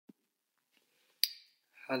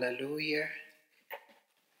Hallelujah.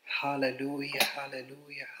 Hallelujah.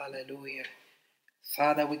 Hallelujah. Hallelujah.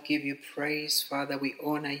 Father, we give you praise. Father, we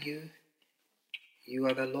honor you. You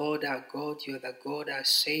are the Lord our God. You are the God our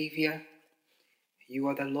Savior. You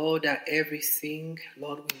are the Lord our everything.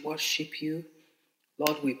 Lord, we worship you.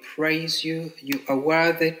 Lord, we praise you. You are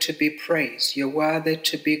worthy to be praised. You're worthy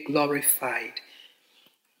to be glorified.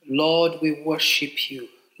 Lord, we worship you.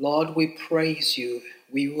 Lord, we praise you.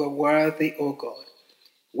 We are worthy, O God.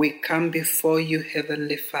 We come before you,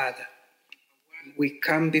 Heavenly Father. We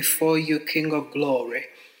come before you, King of Glory.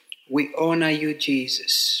 We honor you,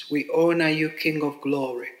 Jesus. We honor you, King of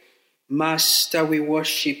Glory. Master, we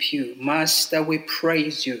worship you. Master, we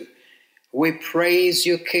praise you. We praise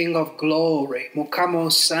you, King of Glory. Mukama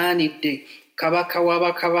osaanidde, kabaka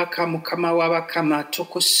w'abakabaka, mukama w'abakama,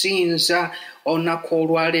 tukusinza olunaku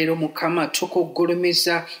olwaleero, mukama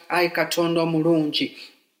tukugulumiza, ayi Katonda omulungi.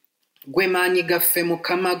 Gwe maanyi gaffe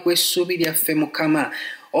mukama, gwe ssuubi lyaffe mukama.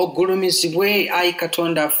 Ogulumizibwe ayi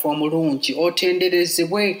Katonda affe omulungi.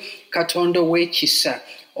 Otenderezebwe Katonda ow'ekisa.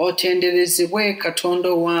 Otenderezebwe Katonda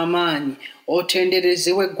ow'amaanyi.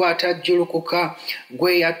 Otenderezebwe gwe atajjulukuka,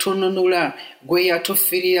 gwe yatununula, gwe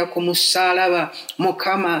yatufirira ku musaalaba.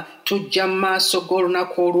 Mukama, tujja mu maaso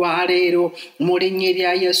g'olunaku olwaleero mu linnya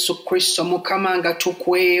lya Yesu Kristo, mukama, nga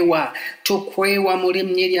tukwewa mu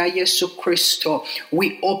linnya lya Yesu Kristo.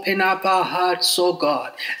 We open up our hearts, O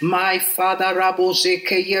God. My Father,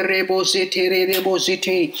 rabozeke yerebozete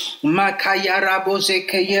rerebozete, makaya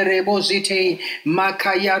rabozeke yerebozete,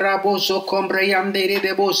 makaya rabozo kombreyande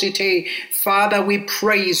rerebozete. Father, we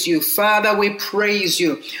praise you. Father, we praise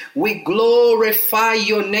you. We glorify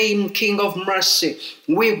your name, King of mercy.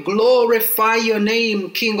 We glorify your name,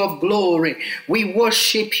 King of glory. We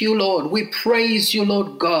worship you, Lord. We praise you,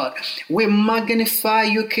 Lord God. We magnify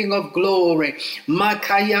you, King of glory.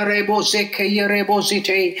 Makaya rebozeke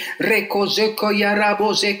yerebozite, rekozeko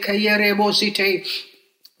yarabozeke yerebozite.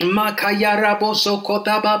 Makayarabo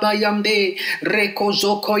sokota baba yamde,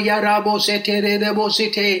 rekozoko yarabo zetere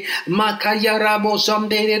debosite, makayarabo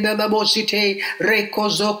zamde debosite,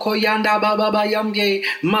 rekozoko yanda baba yamde.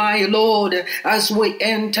 My Lord, as we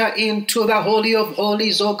enter into the Holy of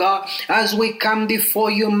Holies, O God, as we come before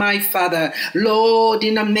you, my Father, Lord,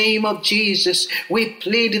 in the name of Jesus, we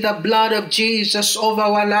plead the blood of Jesus over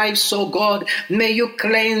our lives, O God. May you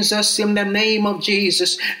cleanse us in the name of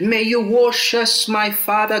Jesus. May you wash us, my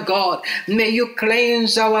Father God. May you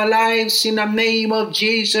cleanse our lives in the name of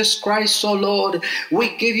Jesus Christ, O Lord.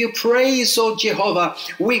 We give you praise, O Jehovah.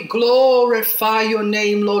 We glorify your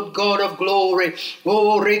name, Lord God of glory.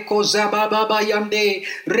 O Rekoza Baba Yamde,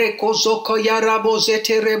 Rekozoko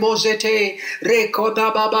Yarabozete Rebozete,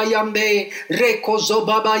 Rekoda Baba Yamde, Rekozo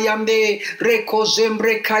Baba Yamde,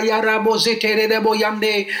 Rekozembre Kayarabozete Rebo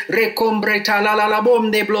Yamde, Recombre Talala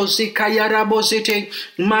Bomde Blozi Kayarabozete,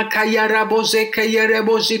 Makayaraboze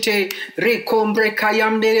Kayarebozete, Recombre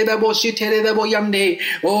Kayamde Rebozete Rebo Yamde.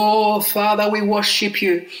 Oh, Father, we worship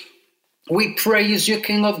you. We praise you,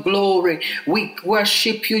 King of glory. We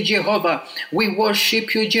worship you, Jehovah. We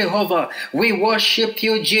worship you, Jehovah. We worship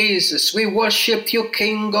you, Jesus. We worship you,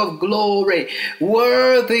 King of glory.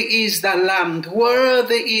 Worthy is the Lamb.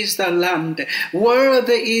 Worthy is the Lamb.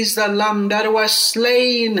 Worthy is the Lamb that was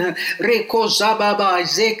slain. Rekozababa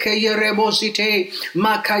zekeyerebozite,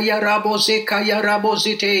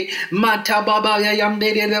 makayarabozekayarabozite, matababa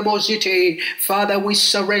yamderebozite. Father, we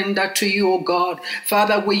surrender to you, O God.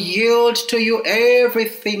 Father, we yield to you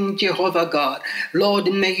everything, Jehovah God. Lord,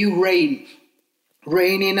 may you reign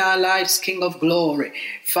in our lives, King of glory.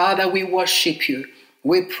 Father, we worship you.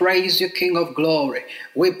 We praise you, King of glory.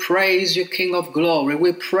 We praise you, King of glory.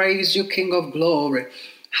 We praise you, King of glory.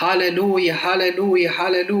 Hallelujah, hallelujah,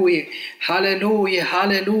 hallelujah, hallelujah,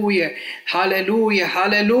 hallelujah, hallelujah,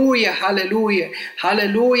 hallelujah, hallelujah,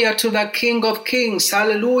 hallelujah to the King of kings,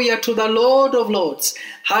 hallelujah to the Lord of lords,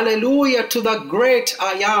 hallelujah to the great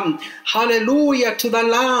I am, hallelujah to the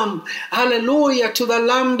Lamb, hallelujah to the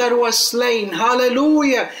Lamb that was slain,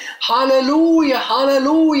 hallelujah, hallelujah,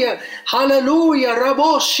 hallelujah, hallelujah,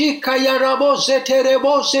 Raboshi Kaya Rabozete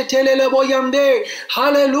Rebozete Leleboyamde,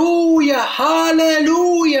 hallelujah,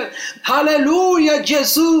 hallelujah. Hallelujah,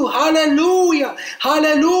 Jesus, hallelujah,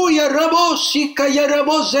 hallelujah, Raboshi Kaya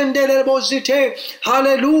Rabozende Lebozite,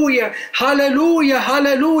 hallelujah, hallelujah,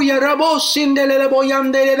 hallelujah, Rabosinde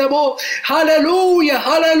Leboyamde Lebo, hallelujah,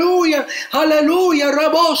 hallelujah, hallelujah,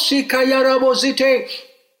 Raboshi Kaya Rabozite.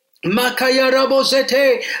 Makaya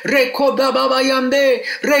rabozete, reko baba yamde,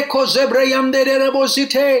 reko zebre yamde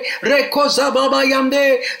rebozite, reko zababa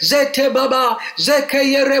yamde, zete baba, zeke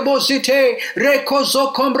yerebozite, reko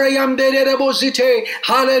zokombre yamde rebozite.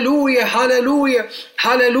 Hallelujah, hallelujah,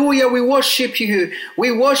 hallelujah. We worship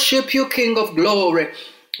you, King of glory.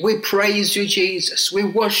 We praise you, Jesus. We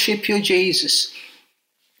worship you, Jesus.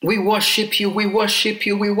 We worship you, we worship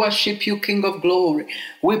you, we worship you, King of glory.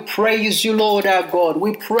 We praise you, Lord our God.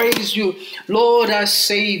 We praise you, Lord our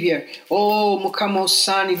Savior. Oh, Mukama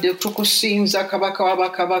osani de tukusinza kabaka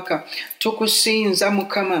wabakabaka. Tukusinza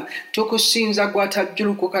Mukama. Tukusinza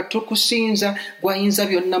gwatajulukuka. Tukusinza gwayinza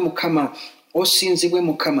byonna Mukama. Osinzibwe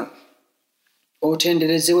Mukama.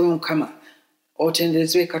 Otenderezebwe Mukama.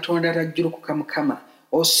 Otenderezebwe Katonda atajulukuka Mukama.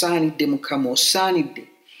 Osaanidde Mukama. Osaanidde.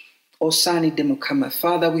 Osaanidde Mukama.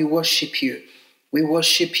 Father, we worship you. We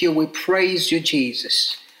worship you. We praise you,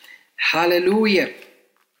 Jesus. Hallelujah.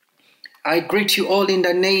 I greet you all in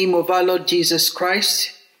the name of our Lord Jesus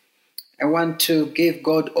Christ. I want to give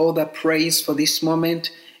God all the praise for this moment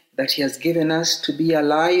that He has given us to be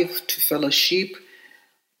alive, to fellowship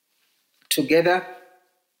together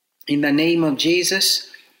in the name of Jesus.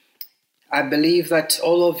 I believe that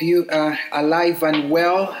all of you are alive and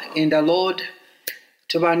well in the Lord.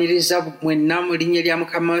 Tubaaniriza mwenna mu linnya lya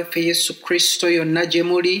Mukama waffe Yesu Kristo yonna gye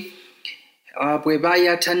muli. Bwe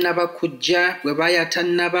baayatannaba kujja, bwe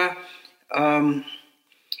baayatannaba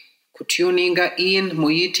kutuninga in,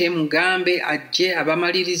 muyite mugambe ajje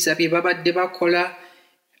abamaliriza bye babadde bakola.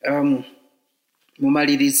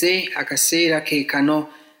 Mumalirize akaseera ke kano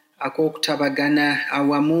ak'okutabagana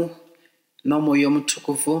awamu n'Omwoyo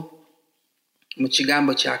Omutukuvu mu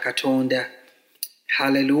kigambo kya Katonda.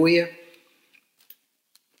 Hallelujah.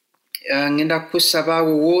 Ngenda kusaba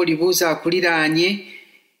woolibuuza akuliraanye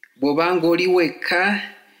bw'obanga oli wekka,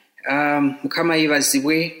 Mukama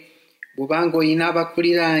yeebazibwe. Bw'obanga olina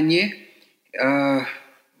abakuliraanye,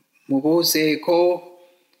 mubuuzeeko,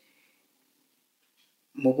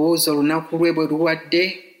 mubuuze olunaku lwe bwe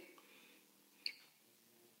luwadde.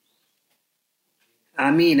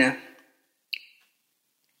 Amiina.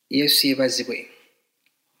 Yesu yeebazibwe.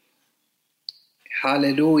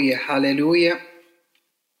 Hallelujah, hallelujah.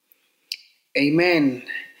 Amen.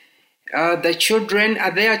 The children,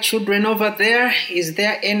 are there children over there? Is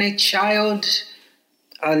there any child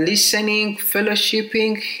listening,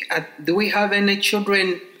 fellowshipping? Do we have any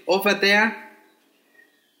children over there?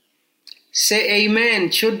 Say amen.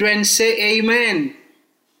 Children, say amen.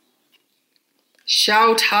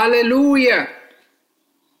 Shout hallelujah.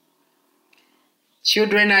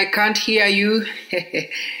 Children, I can't hear you.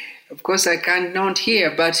 Of course, I cannot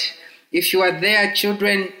hear, but if you are there,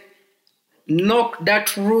 children, knock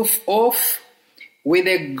that roof off with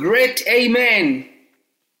a great amen.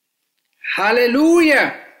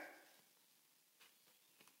 Hallelujah.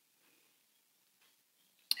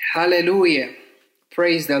 Hallelujah.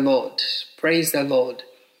 Praise the Lord. Praise the Lord.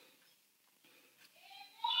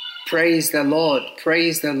 Praise the Lord.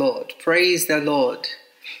 Praise the Lord. Praise the Lord.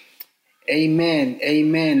 Amen.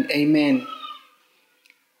 Amen. Amen.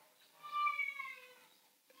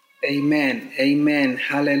 Amen. Amen.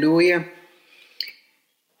 Hallelujah.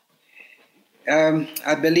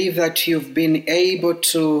 I believe that you've been able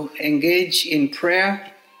to engage in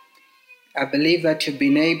prayer. I believe that you've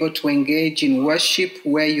been able to engage in worship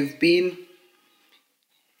where you've been.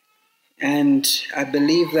 And I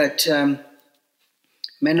believe that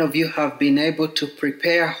many of you have been able to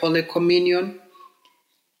prepare Holy Communion,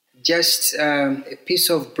 just a piece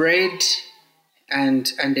of bread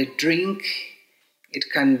and a drink. It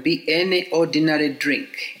can be any ordinary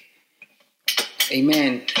drink.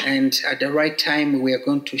 Amen. And at the right time, we are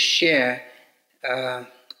going to share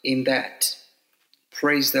in that.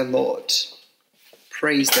 Praise the Lord.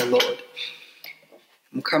 Praise the Lord.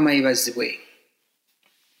 Mukama yeebazibwe.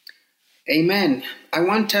 Amen. I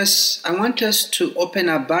want us to open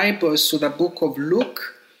our Bibles to the book of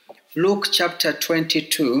Luke. Luke chapter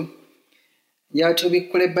 22. Njagala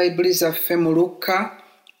tubikkule Bayibuli zaffe mu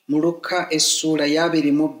Luka essula ya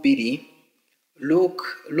 22.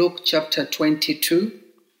 Luke chapter 22,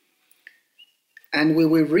 and we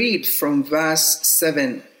will read from verse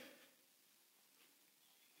 7.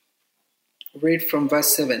 Read from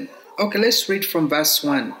verse 7. Okay, let's read from verse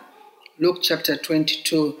 1. Luke chapter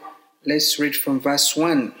 22, let's read from verse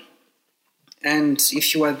 1. And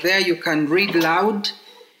if you are there, you can read loud.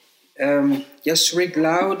 Just read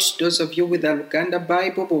loud. Those of you with a Luganda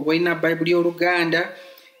Bible, bw'olina Bible y'Oluganda,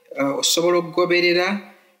 osobola okugoberera.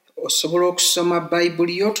 Osobola okusoma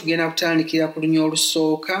Bayibuli yo. Tugenda kutandikira ku lunyiri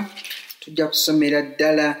olusooka, tujja kusomera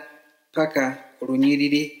ddala paka ku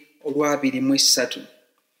lunyiriri olwa 23.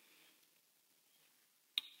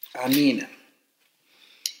 Amen.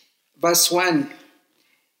 Verse 1.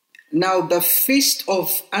 Now the feast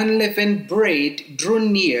of unleavened bread drew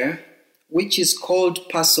near, which is called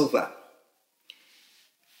Passover.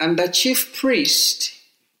 And the chief priest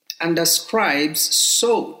and the scribes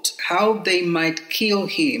sought how they might kill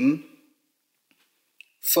him,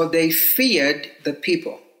 for they feared the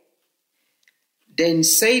people. Then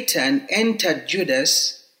Satan entered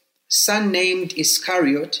Judas, son named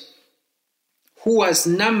Iscariot, who was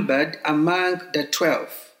numbered among the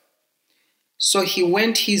 12. So he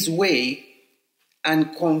went his way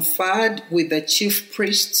and conferred with the chief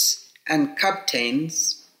priests and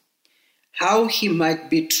captains how he might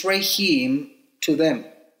betray him to them.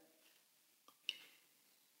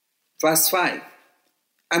 Verse 5.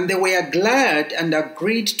 And they were glad and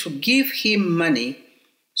agreed to give him money,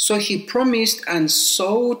 so he promised and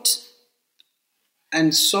sought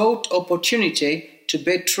opportunity to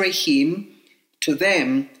betray him to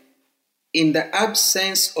them in the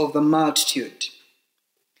absence of the multitude.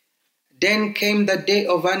 Then came the day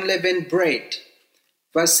of unleavened bread.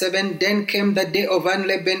 Verse 7, then came the day of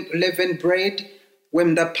unleavened bread,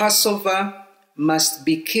 when the Passover must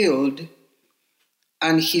be killed.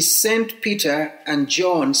 And he sent Peter and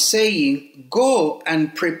John, saying, Go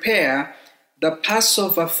and prepare the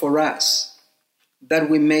Passover for us, that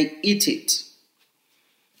we may eat it.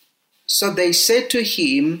 So they said to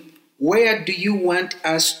him, Where do you want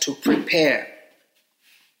us to prepare?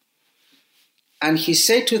 And he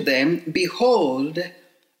said to them, Behold,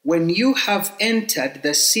 when you have entered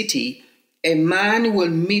the city, a man will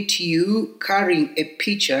meet you carrying a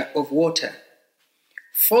pitcher of water.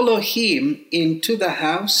 Follow him into the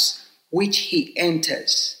house which he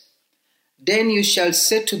enters. Then you shall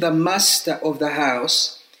say to the master of the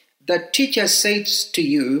house, The teacher says to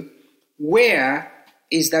you, Where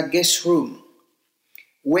is the guest room,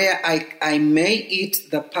 where I may eat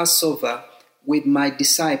the Passover with my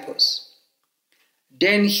disciples?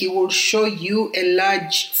 Then he will show you a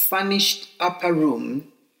large furnished upper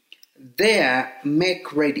room. There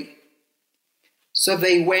make ready. So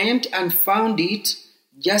they went and found it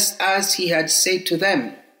just as he had said to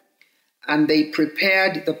them, and they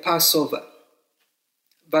prepared the Passover.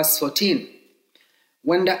 Verse 14.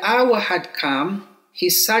 When the hour had come, he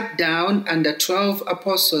sat down and the 12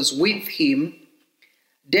 apostles with him.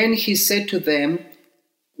 Then he said to them,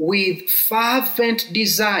 With fervent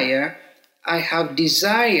desire I have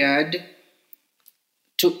desired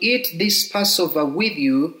to eat this Passover with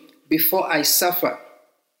you before I suffer.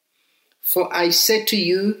 For I said to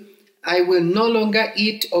you, I will no longer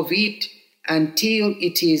eat of it until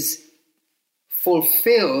it is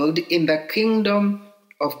fulfilled in the kingdom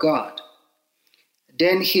of God.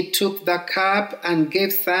 Then he took the cup and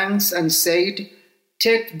gave thanks and said,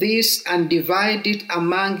 Take this and divide it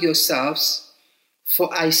among yourselves.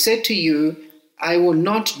 For I say to you, I will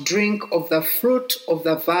not drink of the fruit of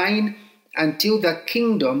the vine until the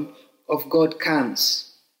kingdom of God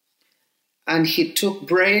comes. And he took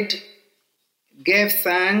bread, gave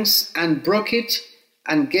thanks, and broke it,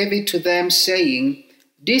 and gave it to them, saying,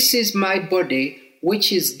 This is my body,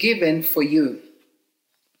 which is given for you.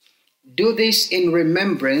 Do this in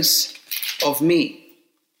remembrance of me.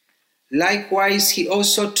 Likewise, he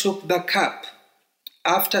also took the cup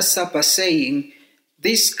after supper, saying,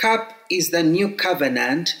 This cup is the new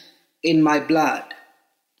covenant in my blood,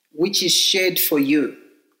 which is shed for you.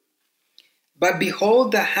 But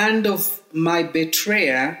behold, the hand of my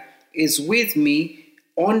betrayer is with me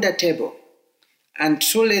on the table. And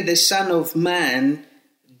truly the Son of Man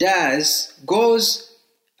goes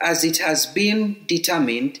as it has been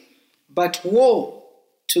determined, but woe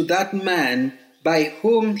to that man by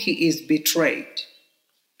whom he is betrayed.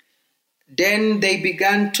 Then they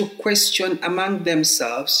began to question among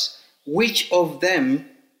themselves which of them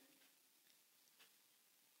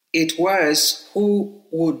it was who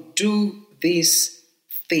would do this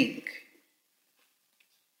thing.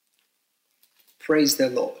 Praise the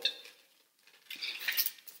Lord.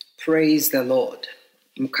 Praise the Lord.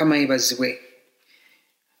 Mukama ibazwe.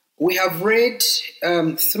 We have read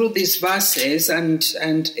through these verses,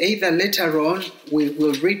 and either later on we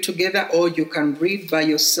will read together, or you can read by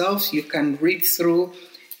yourself. You can read through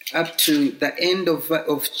up to the end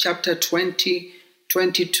of chapter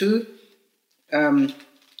 22,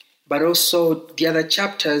 but also the other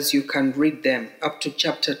chapters, you can read them up to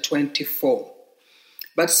chapter 24.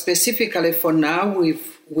 But specifically for now,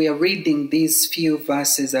 we are reading these few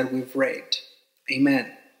verses that we've read.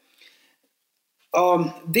 Amen.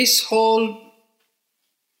 This whole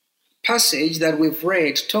passage that we've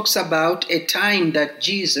read talks about a time that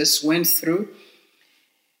Jesus went through.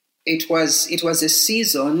 It was a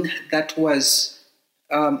season that was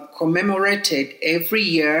commemorated every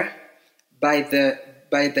year by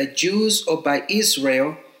the Jews or by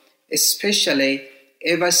Israel, especially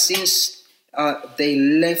ever since they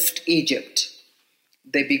left Egypt.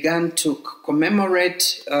 They began to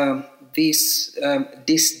commemorate this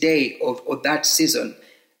day or that season,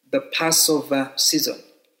 the Passover season.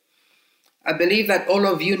 I believe that all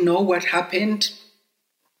of you know what happened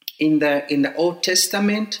in the Old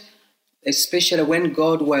Testament, especially when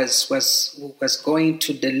God was going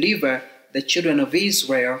to deliver the children of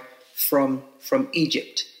Israel from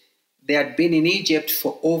Egypt. They had been in Egypt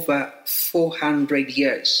for over 400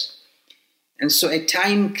 years. And so a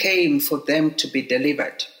time came for them to be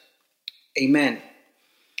delivered. Amen.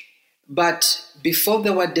 But before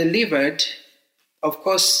they were delivered, of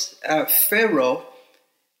course, Pharaoh,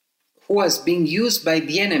 who was being used by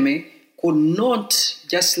the enemy, could not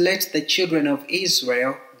just let the children of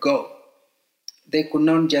Israel go. They could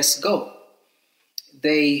not just go.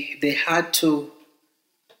 They had to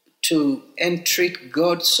entreat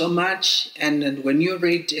God so much. And when you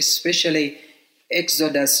read especially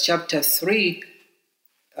Exodus chapter 3,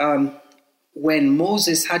 when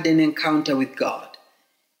Moses had an encounter with God,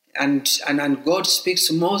 and God speaks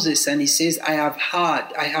to Moses and he says, I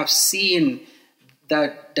have seen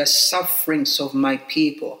the sufferings of my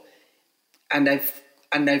people, and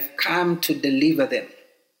I've come to deliver them.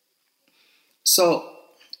 So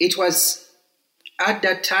it was at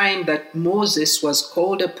that time that Moses was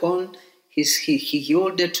called upon. He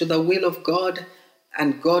yielded to the will of God,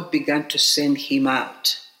 and God began to send him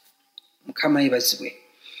out. Mukama yebazibwe.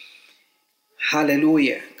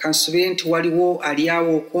 Hallelujah. Kansubire nti waliwo ali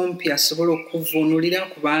awo okumpi asobola okuvuunulira,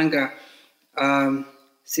 kubanga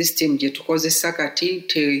system gye tukozesa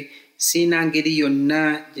kati siina ngeri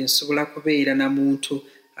yonna gye nsobola kubeera na muntu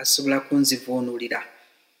asobola kunzivuunulira.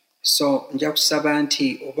 So nja kusaba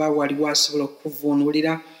nti oba waliwo asobola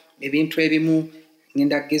okuvuunulira ebintu ebimu,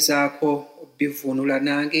 ngenda kugezaako bivuunula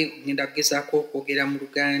nange, ngenda kugezaako okwogera mu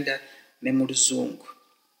Luganda ne mu Luzungu.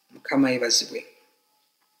 Mukama yebazibwe.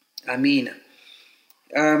 Amiina.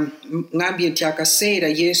 Ngambye nti akaseera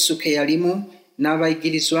Yesu ke yalimu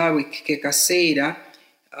n'abayigirizwa be ke kaseera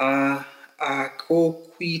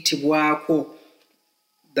ak'okuyitibwako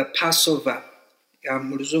the Passover,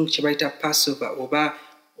 mu Luzungu kye bayita Passover oba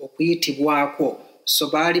okuyitibwako. So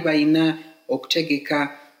baali balina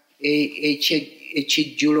okutegeka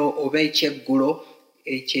ekijjulo oba ekyeggulo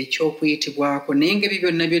ekyokuyitibwako, naye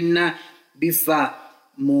ng'ebyo byonna biva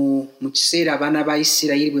mu kiseera abaana ba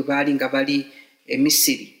Isirayiri bwe baali nga bali e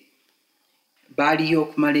Misiri. Baaliyo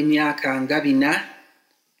okumala emyaka nga 4.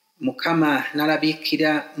 Mukama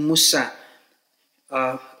n'alabikira Musa,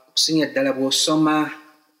 okusinga ddala bw'osoma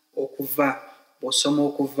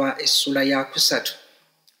okuva essula ya 3,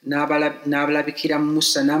 n'abalabikira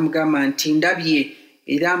Musa n'amugamba nti ndabye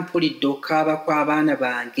era mpulidde okukaaba kw'abaana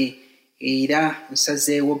bange era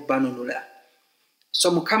nsazeewo banunula.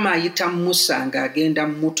 So Mukama ayita Musa ng'agenda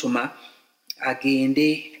mutuma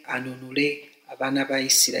agende anunule abaana ba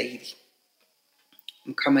Isirayiri.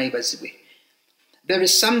 Mukama yebazibwe. There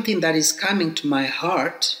is something that is coming to my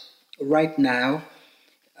heart right now.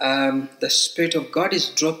 The Spirit of God is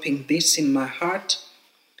dropping this in my heart.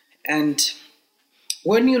 And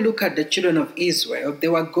when you look at the children of Israel, they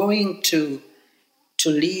were going to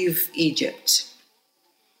leave Egypt.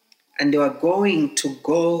 And they were going to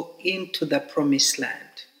go into the promised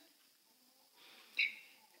land.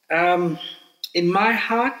 In my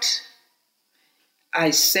heart,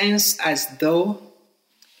 I sense as though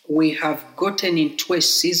we have gotten into a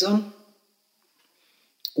season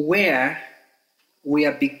where we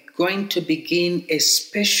are going to begin a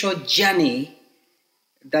special journey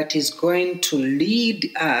that is going to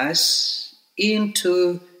lead us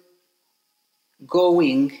into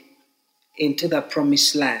going into the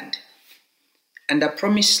promised land. And the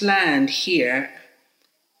promised land here,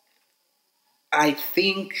 I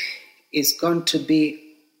think, is going to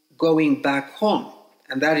be going back home,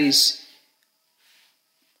 and that is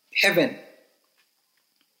heaven.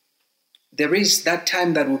 There is that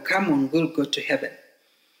time that will come when we'll go to heaven.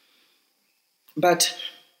 But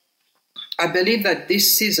I believe that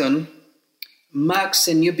this season marks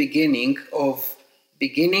a new beginning of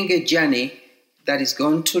beginning a journey that is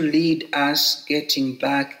going to lead us getting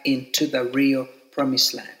back into the real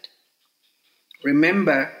promised land.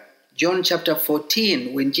 Remember John chapter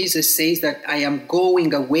 14, when Jesus says that I am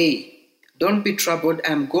going away. Don't be troubled,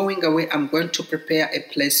 I'm going away, I'm going to prepare a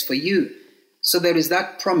place for you. So there is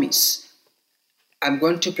that promise. I'm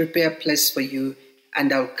going to prepare a place for you,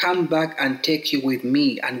 and I'll come back and take you with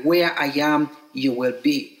me, and where I am, you will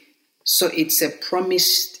be. So it's a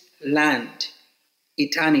promised land,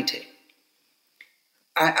 eternity.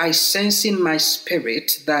 I sense in my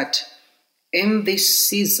spirit that in this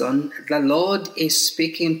season, the Lord is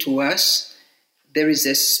speaking to us. There is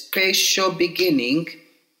a special beginning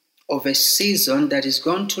of a season that is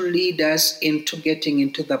going to lead us into getting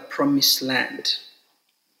into the promised land.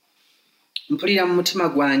 Mpulira mu mutima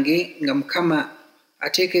gwange nga Mukama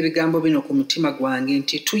ateeka ebigambo bino ku mutima gwange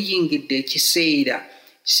nti tuyingidde ekiseera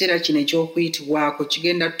kino eky'okuyitibwako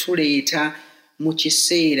kigenda tuleeta mu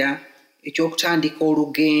kiseera eky'okutandika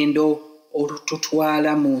olugendo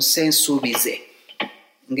olututwala mu nsi ensuubize.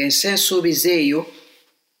 Ng'ensi ensuubize eyo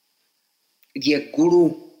ly'eggulu,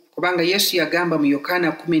 kubanga Yesu yagamba mu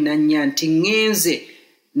Yokaana 14 nti ŋŋenze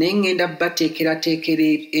naye ŋŋenda bateekerateekera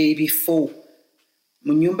ebifo.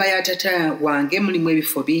 Mu nnyumba ya Taata wange mulimu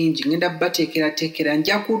ebifo bingi, ŋŋenda bateekerateekera,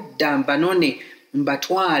 nja kudda mbanone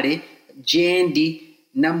mbatwale gye ndi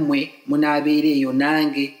nammwe munaabeera eyo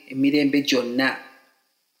nange emirembe gyonna.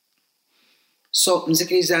 So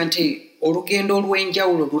nzikiriza nti olugendo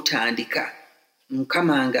olw'enjawulo lutandika.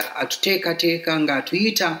 Mukama nga atuteekateeka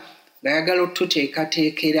ng'atuyita ng'ayagala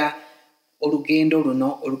otuteekateekera olugendo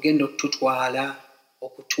luno, olugendo tututwala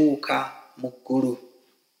okutuuka mu ggulu.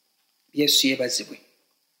 Yesu yeebazibwe.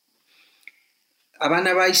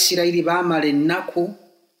 Abaana ba Isirayiri baamala ennaku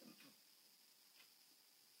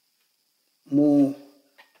mu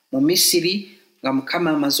Misiri nga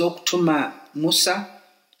Mukama amaze okutuma Musa.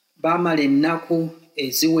 Baamala ennaku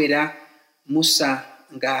eziwera Musa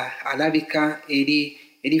nga alabika eri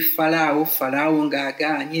Falaawo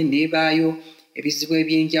ng'agaanye n'ebaayo ebizibu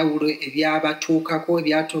eby'enjawulo ebyabatuukako,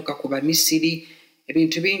 ebyatuuka ku Bamisiri,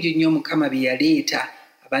 ebintu bingi nnyo Mukama bye yaleeta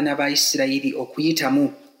abaana ba Isirayiri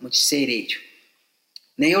okuyitamu mu kiseera ekyo.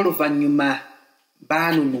 Naye oluvannyuma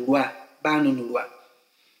baanunulwa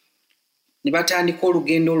ne batandika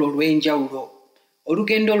olugendo olwo olw'enjawulo.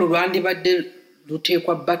 Olugendo olwo lwandibadde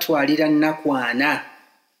luteekwa batwalira nnaku 4,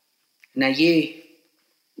 naye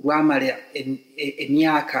lwamala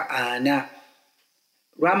emyaka 4.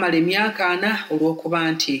 Lwamala emyaka 4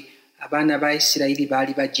 olw'okuba nti abaana ba Isirayiri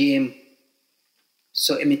baali bajeemu.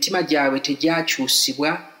 So emitima gyabwe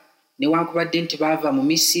tegyakyusibwa, newankubadde nti baava mu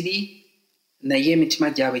Misiri, naye emitima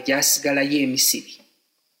gyabwe gyasigalayo e Misiri.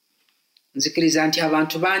 Nzikiriza nti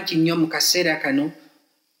abantu bangi nnyo mu kaseera kano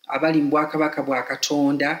abali mu bwakabaka bwa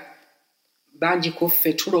Katonda, bangi ku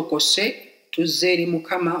ffe tulokose, tuzze eri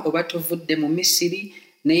Mukama oba tuvudde mu Misiri,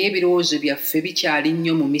 naye ebirowoozo byaffe bikyali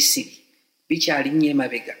nnyo mu Misiri, bikyali nnyo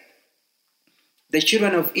emabega. The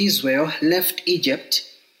children of Israel left Egypt,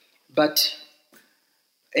 but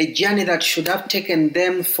a journey that should have taken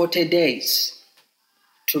them 40 days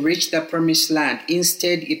to reach the promised land.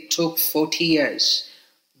 Instead, it took 40 years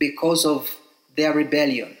because of their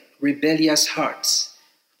rebellious hearts.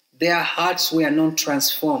 Their hearts were not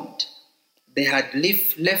transformed. They had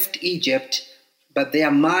left Egypt, but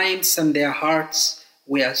their minds and their hearts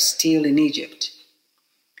were still in Egypt.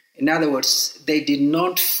 In other words, they did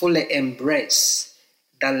not fully embrace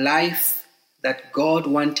the life that God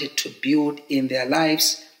wanted to build in their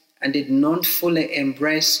lives, and did not fully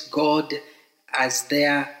embrace God as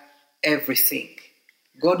their everything.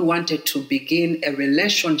 God wanted to begin a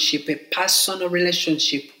relationship, a personal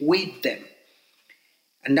relationship with them.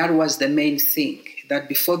 And that was the main thing, that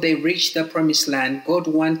before they reached the promised land, God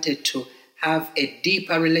wanted to have a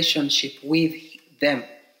deeper relationship with them.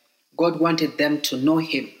 God wanted them to know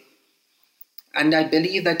Him. And I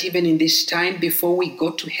believe that even in this time, before we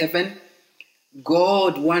go to heaven,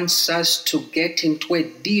 God wants us to get into a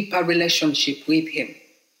deeper relationship with Him.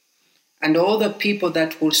 And all the people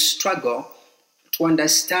that will struggle to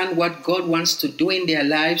understand what God wants to do in their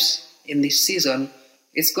lives in this season,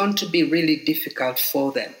 it's going to be really difficult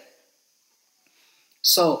for them.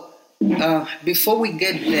 So, before we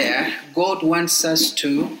get there, God wants us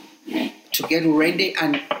to get ready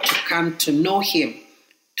and to come to know Him,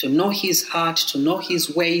 to know His heart, to know His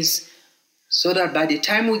ways, so that by the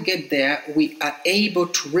time we get there, we are able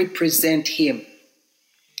to represent Him.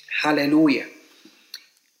 Hallelujah.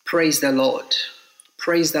 Praise the Lord.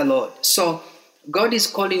 Praise the Lord. So God is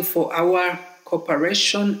calling for our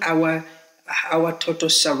cooperation, our total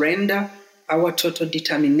surrender, our total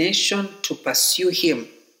determination to pursue Him.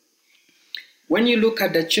 When you look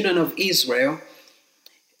at the children of Israel,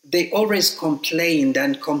 they always complained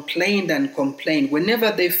and complained and complained.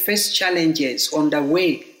 Whenever they faced challenges on the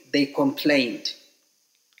way, they complained.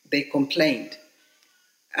 They complained.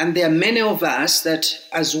 And there are many of us that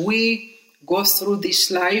as we go through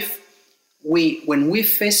this life, when we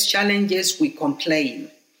face challenges, we complain.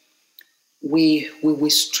 We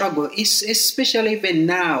struggle, especially even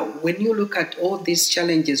now, when you look at all these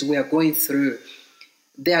challenges we are going through.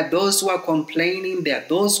 There are those who are complaining. There are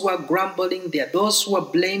those who are grumbling. There are those who are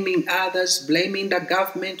blaming others, blaming the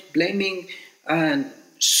government, blaming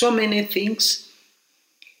so many things.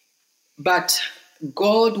 But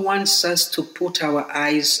God wants us to put our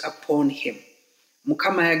eyes upon him.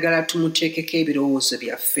 Mukama ayagala tumuteekeko ebirowoozo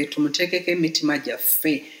byaffe, tumuteekeko emitima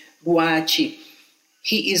gyaffe. Lwaki?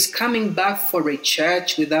 He is coming back for a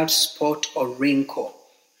church without spot or wrinkle.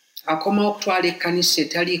 Akoma okutwala ekkanisa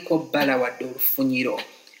etaliiko bbala wadde olufunyiro.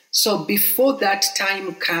 So before that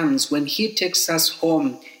time comes, when he takes us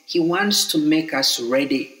home, he wants to make us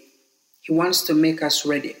ready. He wants to make us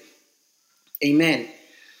ready. Amen.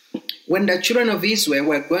 When the children of Israel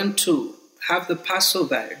were going to have the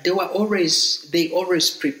Passover, they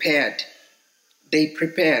always prepared. They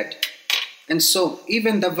prepared. And so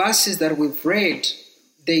even the verses that we've read,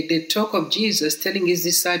 they talk of Jesus telling his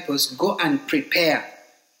disciples, go and prepare.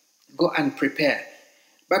 Go and prepare.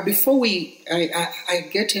 But before I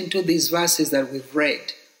get into these verses that we've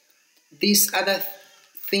read, this other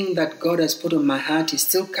thing that God has put on my heart is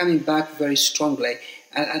still coming back very strongly.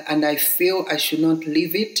 And I feel I should not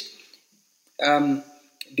leave it.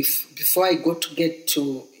 Before I get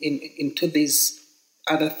into these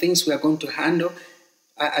other things we are going to handle,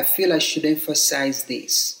 I feel I should emphasize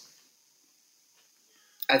this.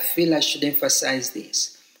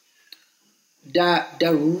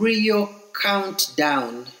 The real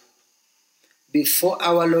countdown before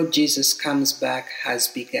our Lord Jesus comes back has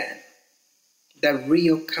begun. The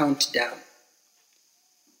real countdown.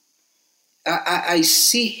 I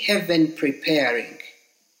see heaven preparing.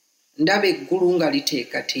 Ndaba eggulu nga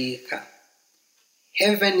liteekateeka.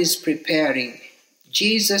 Heaven is preparing.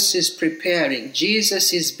 Jesus is preparing.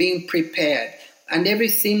 Jesus is being prepared. And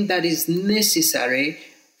everything that is necessary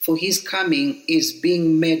for his coming is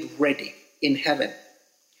being made ready in heaven.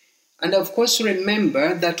 And of course,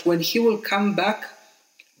 remember that when he will come back,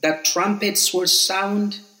 the trumpets will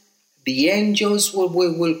sound, the angels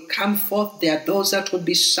will come forth. There are those that will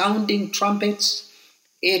be sounding trumpets.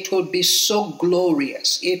 It will be so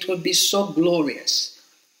glorious. It will be so glorious.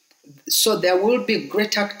 So there will be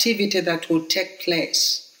great activity that will take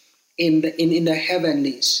place in the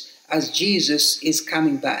heavenlies as Jesus is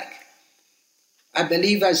coming back. I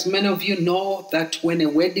believe, as many of you know, that when a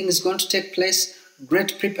wedding is going to take place,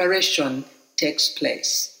 great preparation takes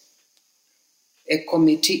place. A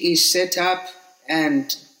committee is set up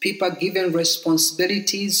and people are given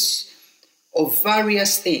responsibilities of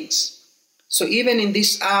various things. So even in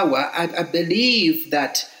this hour, I believe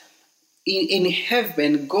that in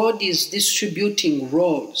heaven, God is distributing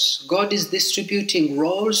roles. God is distributing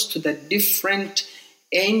roles to the different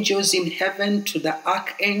angels in heaven, to the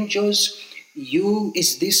archangels.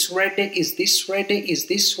 Is this ready? Is this ready? Is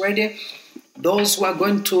this ready? Those who are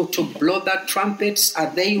going to blow the trumpets,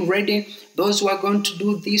 are they ready? Those who are going to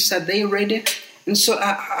do this, are they ready? And so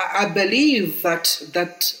I believe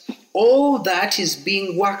that all that is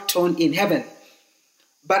being worked on in heaven.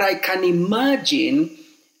 But I can imagine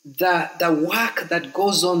the work that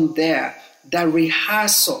goes on there, the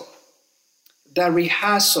rehearsal,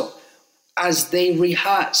 as they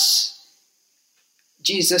rehearse.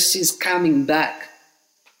 Jesus is coming back.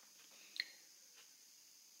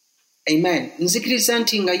 Amen. Nzikiriza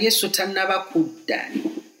nti nga Yesu tannaba kudda,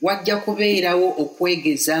 wajja kubeerawo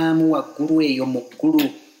okwegezaamu waggulu eyo mu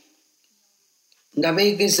ggulu. Nga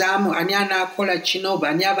beegezaamu ani anaakola kino,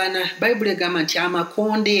 bani abana. Bayibuli egamba nti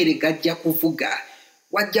amakondeere gajja kuvuga.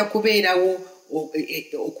 Wajja kubeerawo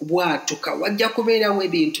okubwatuka. Wajja kubeerawo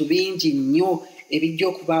ebintu bingi nnyo ebijja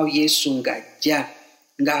okubaawo Yesu ng'ajja,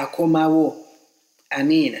 ng'akomawo.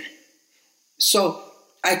 Amina. So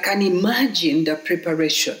I can imagine the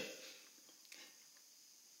preparation.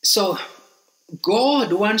 So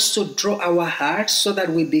God wants to draw our hearts so that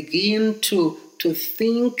we begin to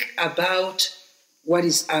think about what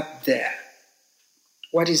is up there.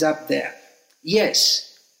 What is up there?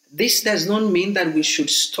 Yes, this does not mean that we should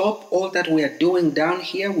stop all that we are doing down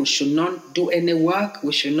here. We should not do any work.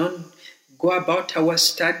 We should not go about our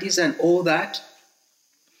studies and all that.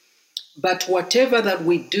 But whatever that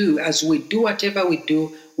we do, as we do whatever we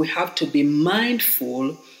do, we have to be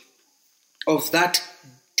mindful of that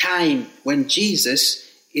time when Jesus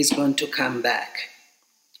is going to come back.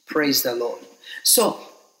 Praise the Lord. So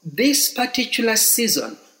this particular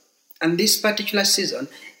season,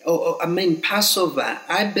 Passover,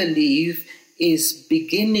 I believe, is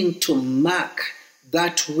beginning to mark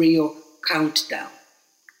that real countdown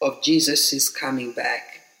of Jesus is coming back.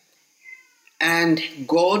 And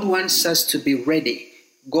God wants us to be ready.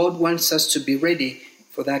 God wants us to be ready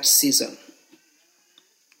for that season.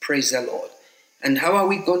 Praise the Lord. And how are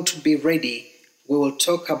we going to be ready? We will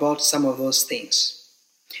talk about some of those things.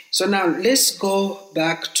 So now let's go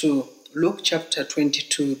back to Luke chapter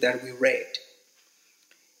 22 that we read.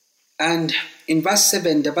 And in verse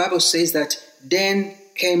 7, the Bible says that then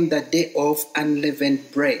came the day of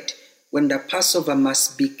unleavened bread, when the Passover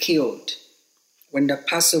must be killed. When the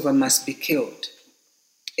Passover must be killed.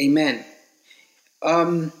 Amen.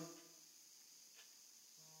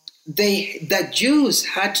 The Jews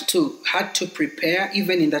had to prepare,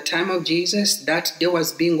 even in the time of Jesus, that day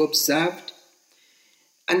was being observed.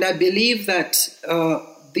 And I believe that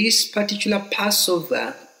this particular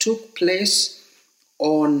Passover took place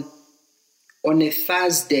on a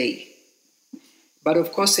Thursday. But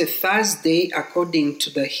of course, a Thursday, according to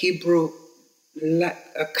the Hebrew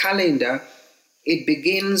calendar, it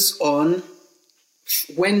begins on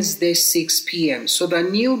Wednesday, 6 p.m. So the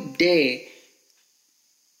new day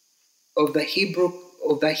of the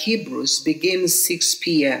Hebrews begins 6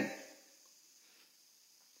 p.m.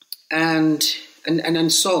 And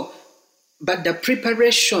so, but the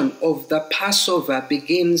preparation of the Passover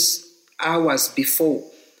begins hours before,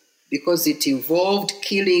 because it involved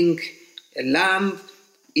killing a lamb,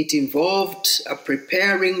 it involved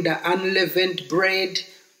preparing the unleavened bread,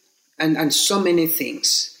 and so many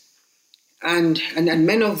things. And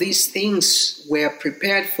many of these things were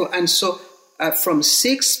prepared for. And so from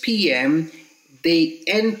 6 p.m., they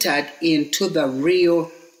entered into the real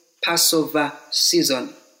Passover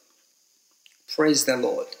season. Praise the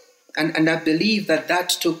Lord. And I believe that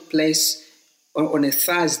took place on a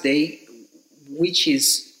Thursday, which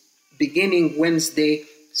is beginning Wednesday,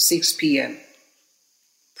 6 p.m.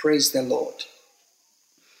 Praise the Lord.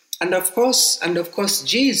 And of course,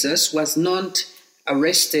 Jesus was not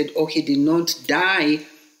arrested, or he did not die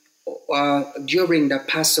during the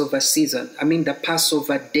Passover season. I mean, the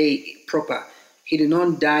Passover day proper. He did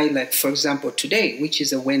not die, like, for example, today, which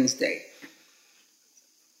is a Wednesday.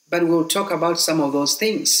 But we'll talk about some of those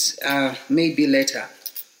things maybe later.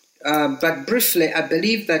 But briefly, I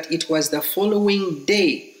believe that it was the following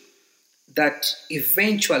day that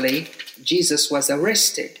eventually Jesus was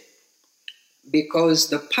arrested, because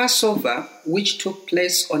the Passover, which took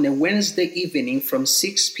place on a Wednesday evening from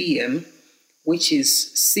 6 p.m., which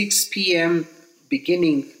is 6 p.m.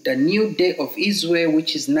 beginning the new day of Israel,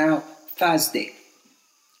 which is now Thursday.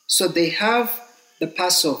 So they have the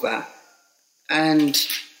Passover, and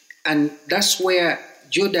that's where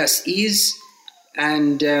Judas is.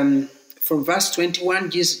 And from verse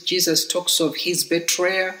 21, Jesus talks of his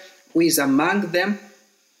betrayer, who is among them.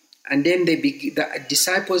 And then the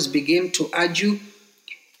disciples begin to argue.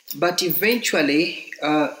 But eventually,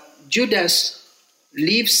 Judas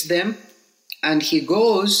leaves them, and he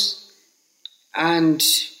goes. And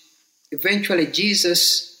eventually,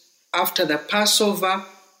 Jesus, after the Passover,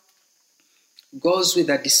 goes with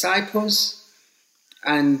the disciples.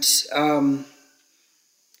 And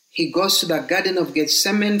he goes to the Garden of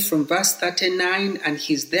Gethsemane from verse 39, and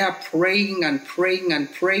he's there praying and praying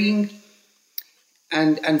and praying.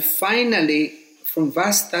 And finally, from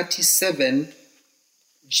verse 37,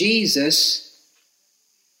 Jesus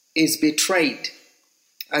is betrayed.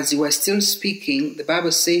 As he was still speaking, the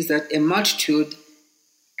Bible says that a multitude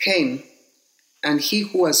came, and he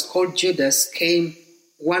who was called Judas came.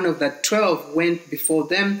 One of the 12 went before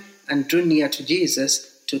them and drew near to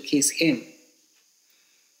Jesus to kiss him.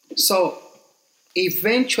 So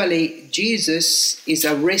eventually, Jesus is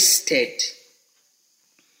arrested.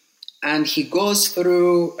 And he goes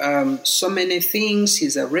through so many things.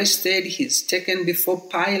 He's arrested. He's taken before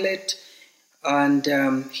Pilate, and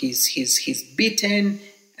he's beaten,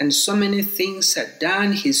 and so many things are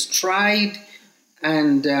done. He's tried,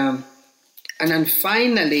 and then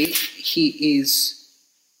finally he is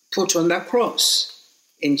put on the cross.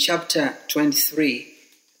 In chapter 23,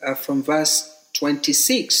 from verse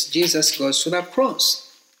 26, Jesus goes to the cross.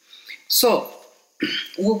 So,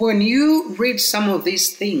 when you read some of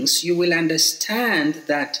these things, you will understand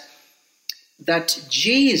that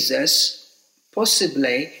Jesus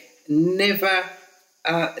possibly never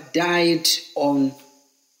died on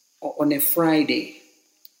a Friday.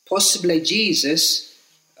 Possibly Jesus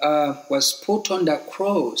was put on the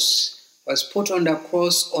cross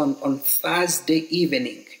on Thursday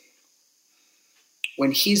evening,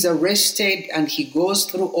 when he's arrested, and he goes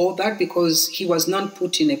through all that, because he was not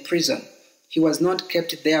put in a prison. He was not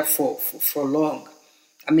kept there for long.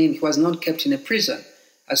 I mean, he was not kept in a prison.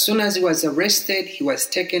 As soon as he was arrested, he was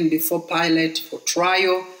taken before Pilate for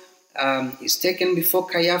trial. He's taken before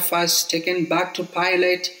Caiaphas, taken back to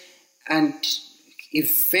Pilate, and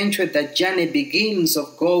eventually the journey begins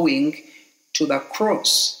of going to the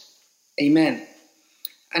cross. Amen.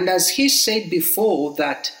 And as he said before,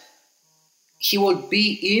 that he will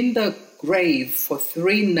be in the grave for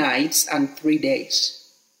 3 nights and 3 days.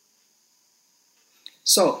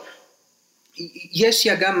 So, Yesu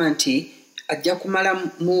yagamba nti ajja kumala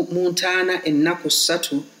mu ntaana ennaku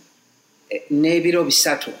 3 n'ebiro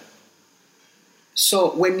 3.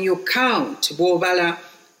 So when you count bw'obala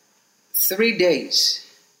 3 days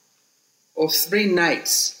or 3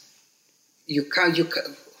 nights, you can.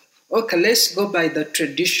 Okay, let's go by the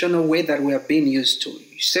traditional way that we have been used to.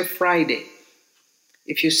 You say Friday.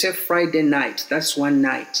 If you say Friday night, that's 1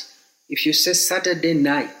 night. If you say Saturday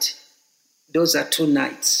night, those are 2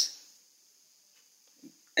 nights.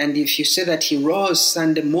 And if you say that he rose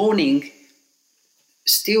Sunday morning,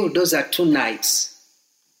 still those are 2 nights.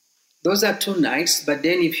 Those are 2 nights, but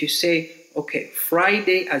then if you say, okay,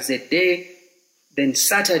 Friday as a day, then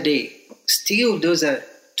Saturday, still those are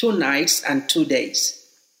 2 nights and 2 days.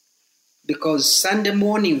 Because Sunday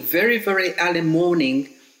morning, very, very early morning,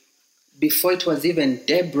 before it was even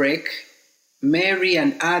daybreak, Mary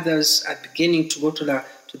and others are beginning to go to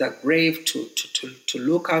the grave to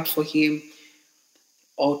look out for him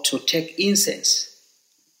or to take incense.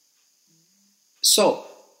 So,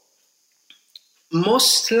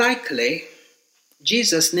 most likely,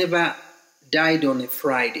 Jesus never died on a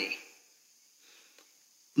Friday.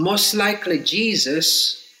 Most likely,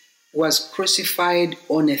 Jesus was crucified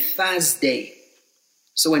on a Thursday.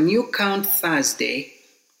 So when you count Thursday,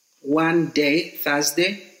 1 day,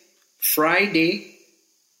 Thursday, Friday,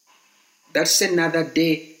 that's another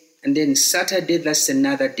day, and then Saturday, that's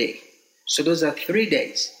another day. So those are 3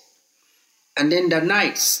 days. And then the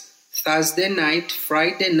nights, Thursday night,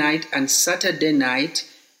 Friday night, and Saturday night,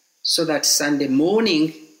 so that Sunday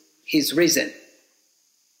morning, he's risen.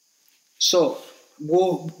 So,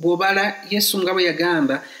 bw'obala Yesu nga bwe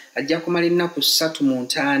yagamba ajja kumala ennaku 3 mu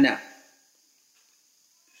ntaana.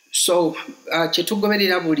 So,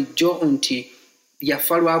 kyetugoberera bulijjo nti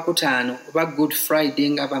yafa Lwakutaano oba Good Friday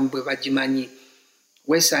ng'abamu bwe bagimanyi.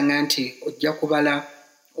 Weesanga nti ojja kubala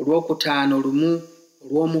Olwokutaano lumu,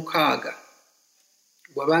 Olwomukaaga.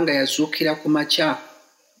 Bw'abanga yazuukira ku makya,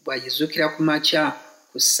 bw'ayizuukira ku makya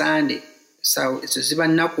ku Sande, so ezo ziba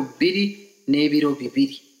nnaku 2 n'ebiro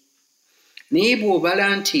 2. Naye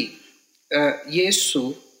bw'obala nti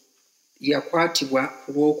Yesu yakwatibwa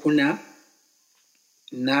ku Lwokuna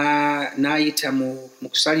n'ayita mu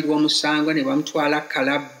kusalirwa omusango ne bamutwala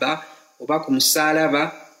kalabba oba ku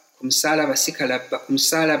musaalaba si kalabba, ku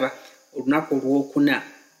musaalaba olunaku Olwokuna.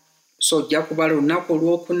 So ojja kubala olunaku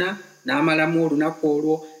Olwokuna, n'amalamu olunaku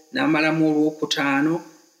olwo, n'amalamu Olwokutaano,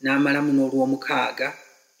 n'amalamu n'Olwomukaaga.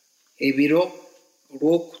 Ebiro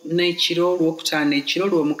Olwokuna ekiro, Olwokutaano ekiro,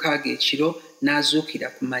 Olwomukaaga ekiro, n'azuukira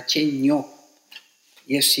ku makya ennyo.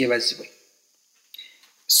 Yesu yeebazibwe.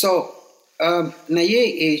 So,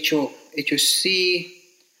 naye ekyo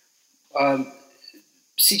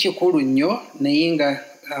si kikulu nnyo, naye nga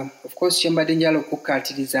of course kyembadde njala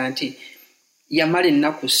okukkaatiriza nti yamala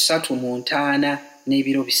ennaku 3 mu ntaana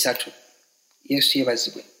n'ebiro 3. Yesu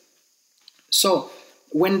yeebazibwe. So,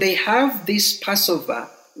 when they have this Passover,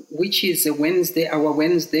 which is a Wednesday, our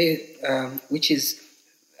Wednesday, which is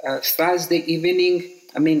Thursday evening,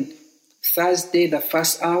 Thursday, the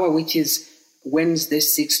first hour, which is Wednesday,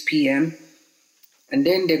 6 p.m., and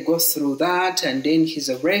then they go through that, and then he's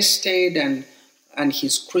arrested, and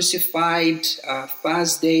he's crucified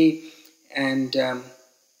Thursday, and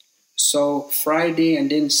so Friday, and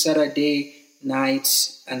then Saturday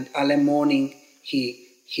night, and early morning, he's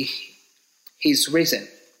risen.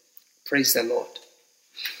 Praise the Lord.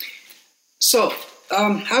 So,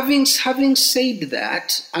 having said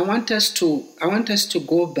that, I want us to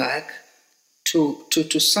go back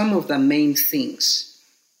to some of the main things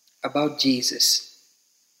about Jesus,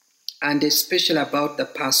 and especially about the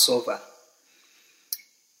Passover.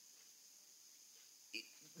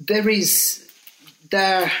 There is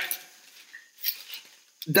the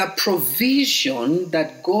provision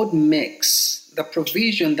that God makes,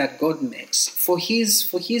 for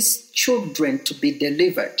his children to be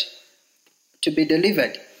delivered.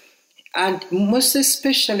 And most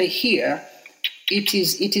especially here, it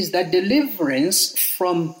is the deliverance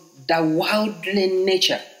from the worldly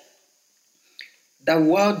nature, the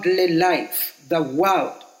worldly life, the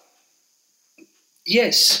world.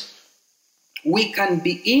 Yes, we can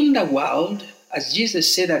be in the world, as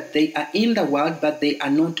Jesus said that they are in the world, but they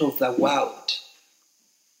are not of the world.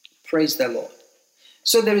 Praise the Lord.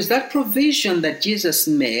 So there is that provision that Jesus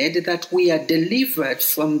made, that we are delivered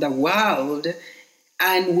from the world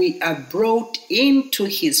and we are brought into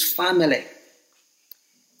his family,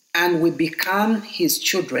 and we become his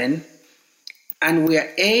children, and we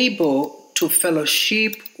are able to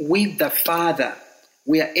fellowship with the Father.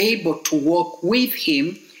 We are able to walk with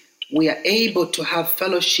him. we are able to have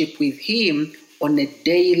fellowship with him on a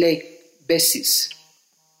daily basis.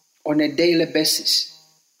 On a daily basis.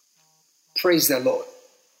 Praise the Lord.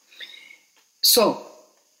 So,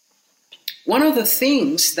 one of the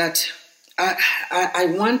things that I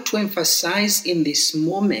want to emphasize in this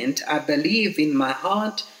moment, I believe in my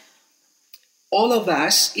heart, all of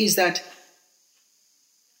us, is that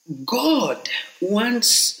God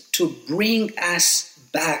wants to bring us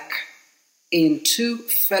back into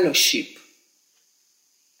fellowship,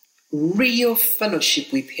 real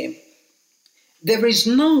fellowship with him. There is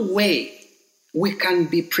no way we can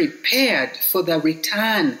be prepared for the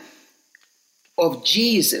return of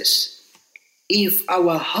Jesus if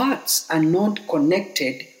our hearts are not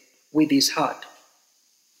connected with his heart.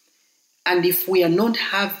 And if we are not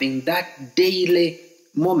having that daily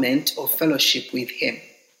moment of fellowship with him.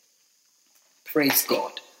 Praise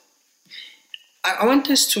God. I want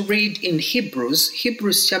us to read in Hebrews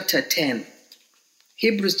chapter 10.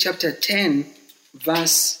 Hebrews chapter 10,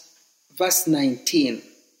 verse 19.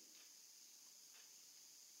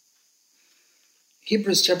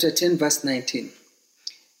 Hebrews chapter 10, verse 19.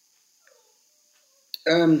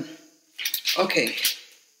 Okay.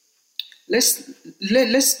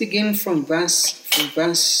 Let's begin from verse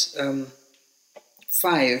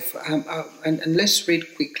 5 and let's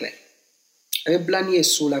read quickly.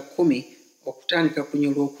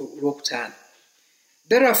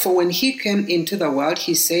 Therefore, when he came into the world,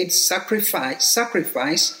 he said, sacrifice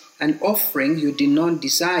and offering you did not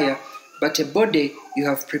desire, but a body you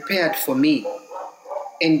have prepared for me.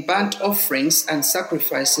 In burnt offerings and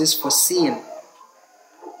sacrifices for sin,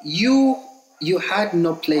 you had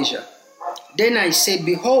no pleasure. Then I said,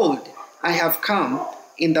 behold, I have come.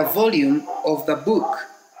 In the volume of the book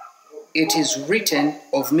it is written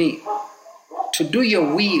of me, to do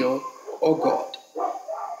your will, O God.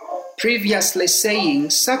 Previously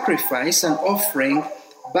saying, sacrifice and offering,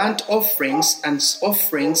 burnt offerings and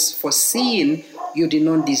offerings for sin you did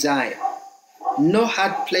not desire, nor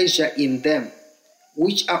had pleasure in them,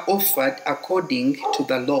 which are offered according to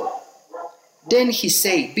the law. Then he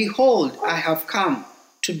said, behold, I have come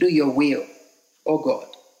to do your will, O God.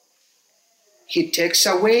 He takes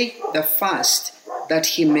away the first, that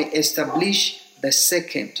he may establish the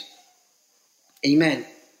second. Amen.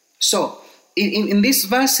 So, in these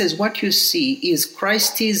verses, what you see is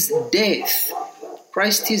Christ's death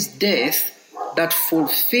that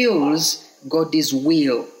fulfills God's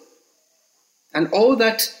will. And all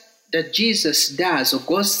that Jesus does or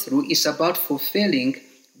goes through is about fulfilling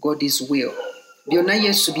God's will. Byonna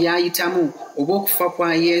Yesu byayitamu oba okufa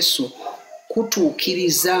kwa Yesu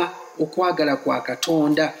kutuukiriza okwagala kwa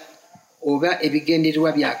Katonda oba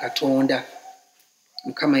ebigendererwa bya Katonda.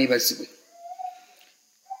 Mukama yebazibwe.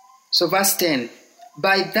 So verse 10,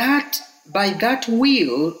 by that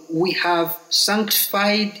will we have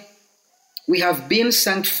been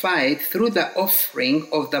sanctified through the offering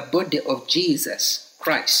of the body of Jesus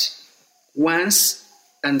Christ, once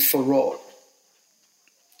and for all.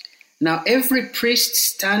 Now every priest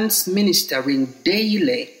stands ministering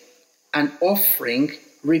daily and offering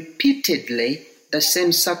repeatedly the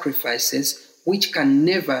same sacrifices which can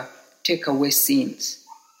never take away sins.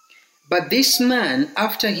 But this man,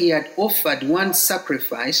 after he had offered one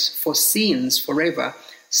sacrifice for sins forever,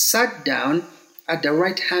 sat down at the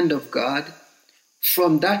right hand of God,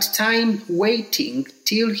 from that time waiting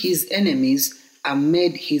till his enemies are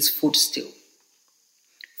made his footstool.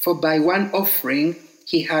 For by one offering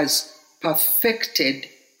he has perfected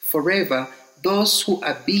forever those who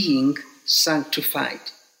are being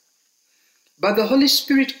sanctified. But the Holy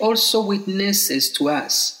Spirit also witnesses to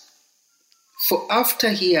us. For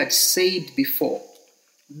after he had said before,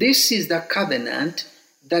 this is the covenant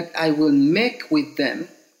that I will make with them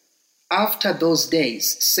after those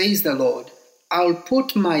days, says the Lord. I'll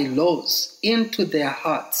put my laws into their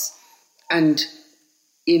hearts, and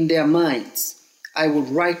in their minds I will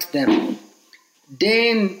write them.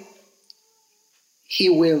 Then he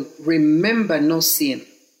will remember no sin.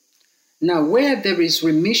 Now where there is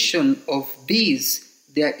remission of these,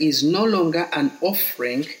 there is no longer an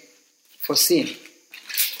offering for sin.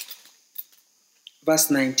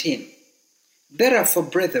 Verse 19. Therefore,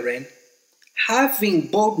 brethren, having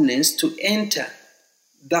boldness to enter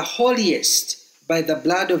the holiest by the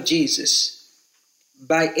blood of Jesus,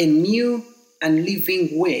 by a new and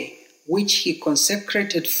living way which he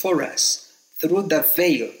consecrated for us through the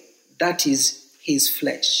veil, that is his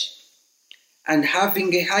flesh. And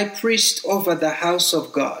having a high priest over the house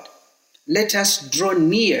of God, let us draw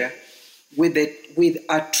near with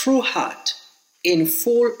a true heart in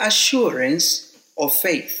full assurance of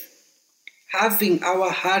faith, having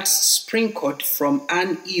our hearts sprinkled from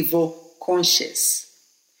an evil conscience,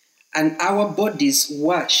 and our bodies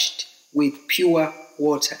washed with pure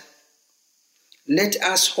water. Let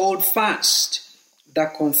us hold fast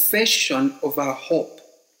the confession of our hope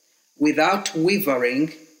without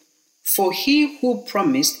wavering, for he who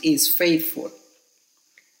promised is faithful.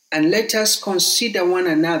 And let us consider one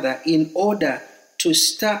another in order to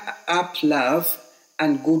stir up love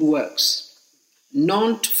and good works,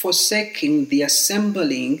 not forsaking the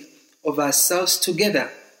assembling of ourselves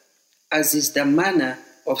together, as is the manner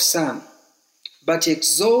of some, but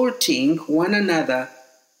exalting one another,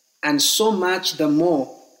 and so much the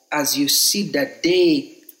more as you see the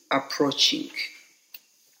day approaching.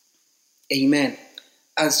 Amen.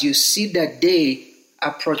 As you see the day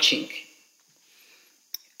approaching.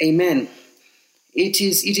 Amen. It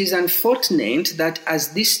is unfortunate that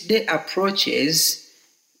as this day approaches,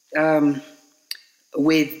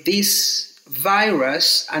 with this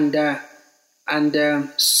virus and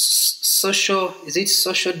social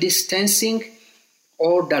distancing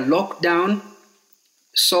or the lockdown,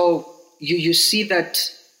 so you see that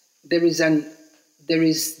there is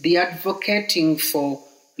the advocating for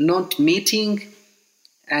not meeting,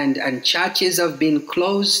 and churches have been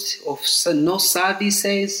closed, no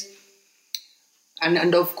services,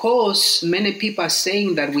 and of course many people are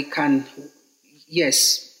saying that we can,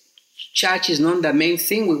 yes, church is not the main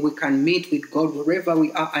thing. We can meet with God wherever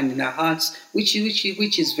we are and in our hearts, which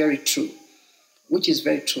is very true. Which is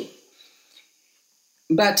very true.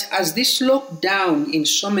 But as this lockdown in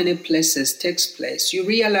so many places takes place, you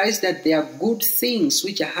realize that there are good things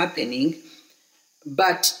which are happening,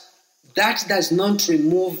 but that does not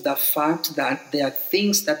remove the fact that there are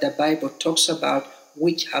things that the Bible talks about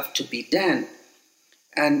which have to be done.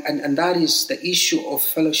 And that is the issue of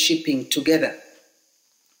fellowshipping together.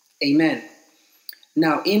 Amen.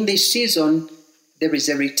 Now, in this season, there is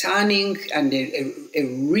a returning and a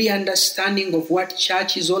re-understanding of what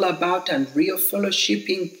church is all about and real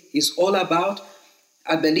fellowshipping is all about.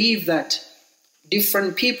 I believe that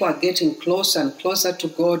different people are getting closer and closer to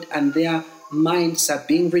God, and their minds are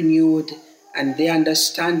being renewed, and their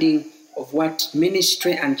understanding of what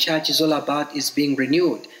ministry and church is all about is being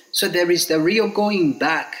renewed. So there is the real going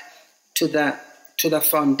back to the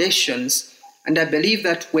foundations. And I believe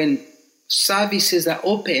that when services are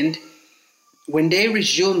opened, when they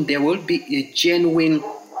resume, there will be a genuine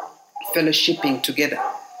fellowshipping together.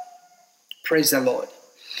 Praise the Lord.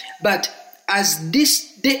 But as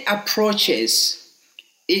this day approaches,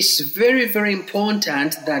 it's very, very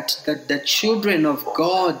important that the children of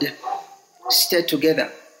God stay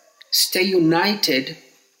together, stay united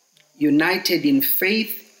in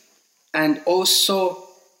faith, and also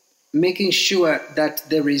making sure that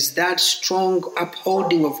there is that strong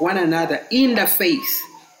upholding of one another in the faith,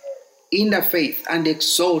 and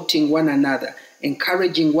exalting one another,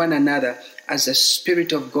 encouraging one another as the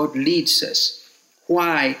Spirit of God leads us.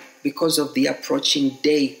 Why? Because of the approaching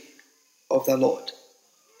day of the Lord.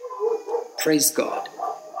 Praise God.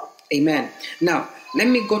 Amen. Now, let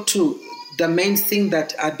me go to the main thing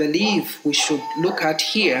that I believe we should look at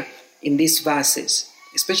here in these verses,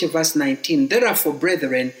 especially verse 19. Therefore,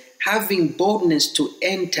 brethren, having boldness to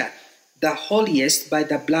enter the holiest by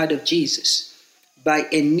the blood of Jesus, by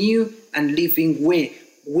a new and living way,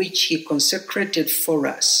 which he consecrated for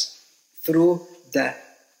us through the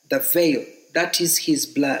veil, that is his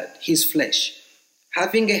blood, his flesh.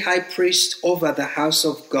 Having a high priest over the house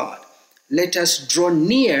of God, let us draw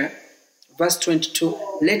near, verse 22,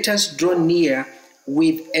 let us draw near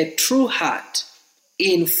with a true heart,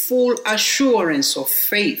 in full assurance of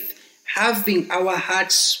faith, having our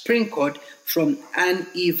hearts sprinkled from an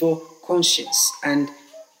evil conscience and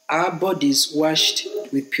our bodies washed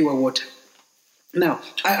with pure water. Now,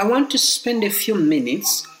 I want to spend a few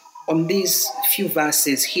minutes on these few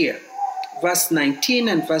verses here, verse 19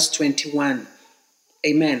 and verse 21.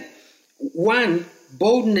 Amen. One,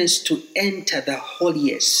 boldness to enter the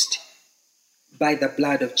holiest by the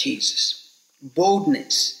blood of Jesus.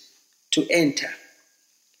 Boldness to enter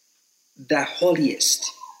the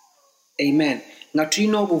holiest. Amen. Nga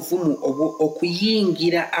tulina obuvumu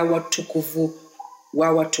okuyingira awatukuvu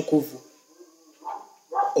w'awatukuvu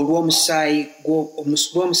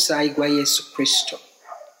olw'omusaayi gwa Yesu Kristo.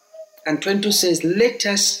 And 22 says, let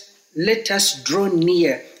us draw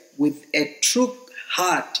near with a true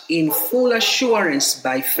heart in full assurance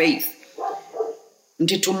by faith.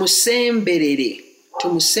 Nti tumusemberere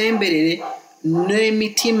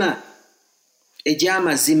n'emitima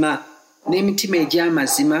egy'amazima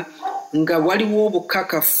nga waliwo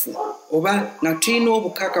obukakafu, oba nga tulina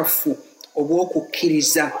obukakafu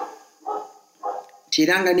obw'okukkiriza.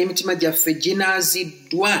 era nga n'emitima gyaffe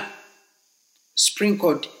ginaaziddwa,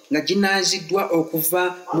 sprinkled, nga ginaaziddwa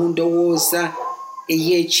okuva mu ndowooza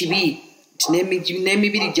ey'ekibi,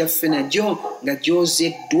 n'emibiri gyaffe nagyo nga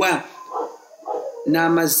gyozeddwa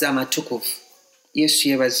n'amazzi amatukuvu. Yesu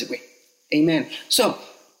yeebazibwe. Amen. So,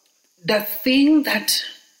 the thing that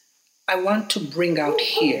I want to bring out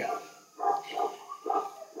here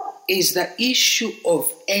is the issue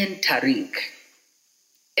of entering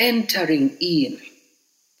in.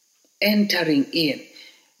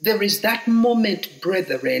 There is that moment,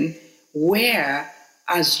 brethren, where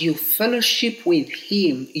as you fellowship with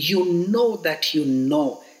him, you know that you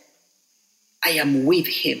know, I am with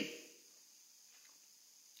him.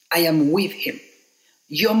 I am with him.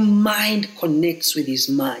 Your mind connects with his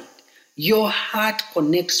mind. Your heart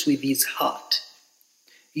connects with his heart.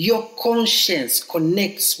 Your conscience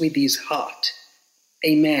connects with his heart.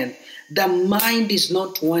 Amen. The mind is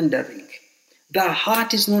not wandering. The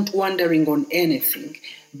heart is not wandering on anything,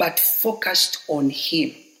 but focused on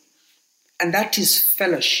him. And that is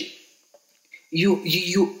fellowship.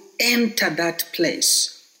 You enter that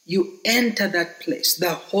place. You enter that place,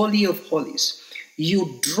 the Holy of Holies.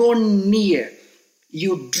 You draw near.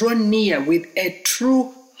 You draw near with a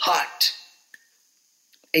true heart.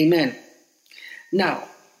 Amen. Now,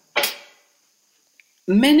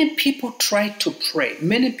 many people try to pray.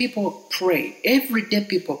 Many people pray. Every day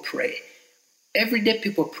people pray. Every day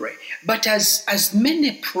people pray. But as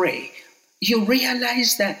many pray, you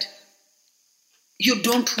realize that you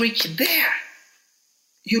don't reach there.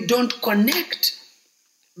 You don't connect.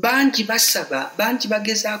 Banji basaba, banji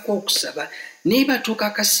bagezaako okusaba, naye batuuka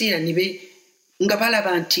akaseera nga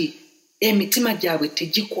balaba nti emitima gyabwe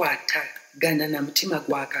tegikwatagana na mutima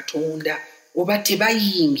gwa Katonda, oba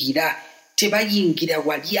tebayingira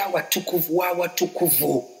wali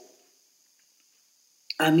awatukuvu.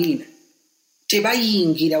 Amen.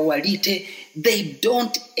 Tebayingira wali, they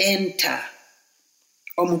don't enter.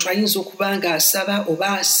 Omuntu ayinza okuba nga asaba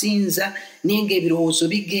oba asinza naye ng'ebirowoozo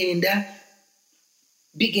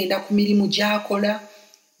bigenda ku mirimu gy'akola,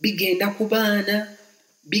 bigenda ku baana,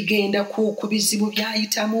 bigenda ku bizibu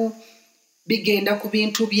by'ayitamu, bigenda ku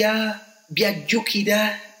bintu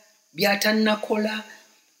by'ajjukira by'atannakola.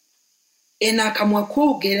 Akamwa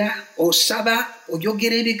koogera, osaba,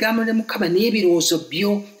 oyogera ebigambo ne Mukama naye ebirowoozo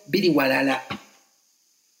byo biri walala.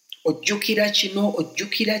 Ojjukira kino,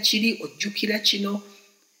 ojjukira kiri, ojjukira kino.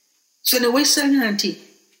 So ne weesanga nti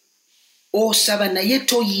osaba naye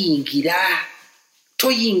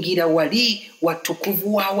toyingira wali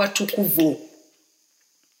watukuvu wa watukuvu.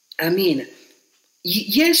 Amen.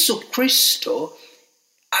 Yesu Kristo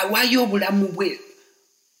awaayo obulamu bwe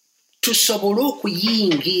tusobole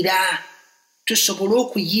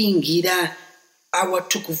okuyingira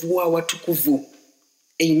awatukuvu wa watukuvu.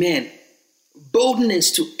 Amen.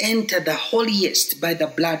 Boldness to enter the holiest by the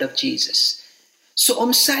blood of Jesus. So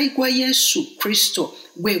omusaayi gwa Yesu Kristo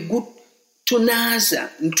gwe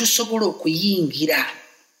gutunaaza ntusobola okuyingira.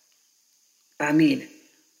 Amen.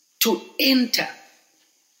 To enter.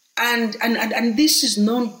 And this is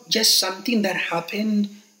not just something that happened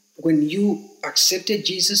when you accepted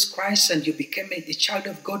Jesus Christ and you became a child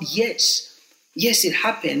of God. Yes, it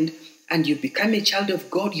happened and you became a child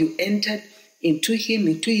of God. You entered into him,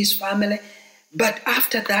 into his family. But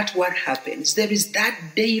after that, what happens? There is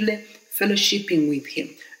that daily fellowshipping with him.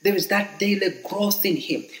 There is that daily growth in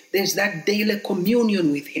him. There is that daily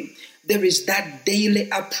communion with him. There is that daily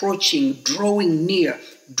approaching, drawing near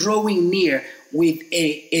with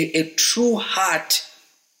a true heart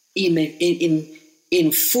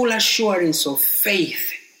in full assurance of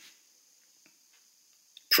faith.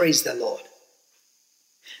 Praise the Lord.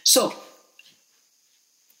 So,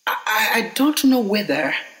 I don't know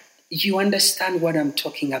whether you understand what I'm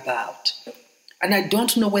talking about. And I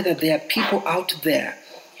don't know whether there are people out there,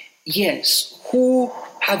 yes, who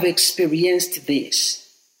have experienced this.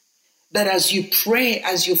 That as you pray,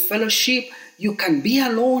 as you fellowship, you can be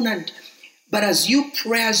alone, but as you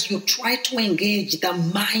pray, as you try to engage, the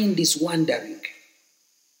mind is wandering.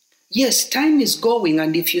 Yes, time is going,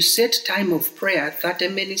 and if you set time of prayer, 30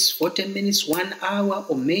 minutes, 40 minutes, 1 hour,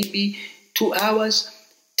 or maybe 2 hours,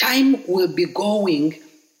 time will be going,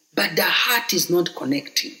 but the heart is not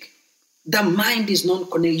connecting. The mind is not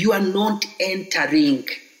connected. You are not entering.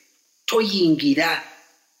 Toyingira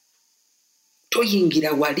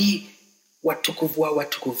wali watukuvu wa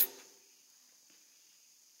watukuvu.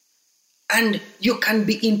 And you can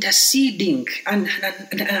be interceding.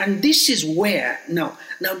 And this is where, now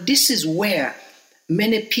this is where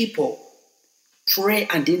many people pray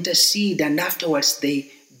and intercede, and afterwards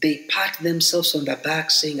they pat themselves on the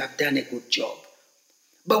back saying, I've done a good job.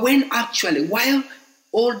 But when actually, while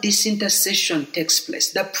all this intercession takes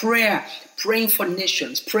place. The prayer, praying for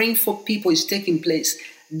nations, praying for people is taking place.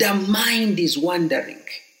 The mind is wandering.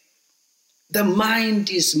 The mind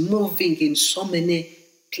is moving in so many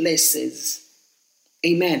places.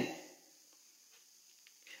 Amen.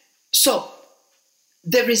 So,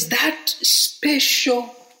 there is that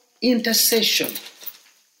special intercession,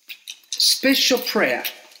 special prayer.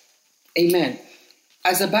 Amen.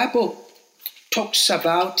 As the Bible talks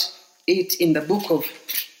about it in the book of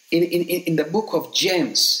in the book of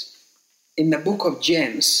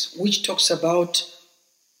James, which talks about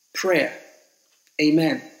prayer.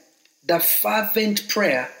 Amen. The fervent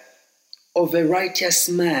prayer of a righteous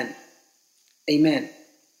man. Amen.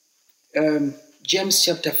 James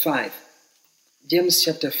chapter 5,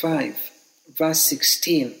 verse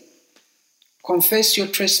 16. Confess your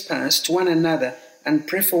trespass to one another and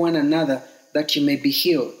pray for one another that you may be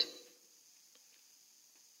healed.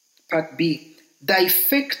 Part B. The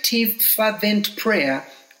effective fervent prayer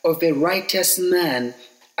of a righteous man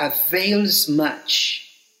avails much.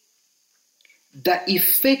 The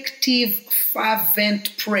effective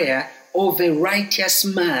fervent prayer of a righteous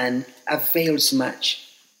man avails much.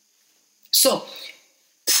 So,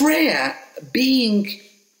 prayer being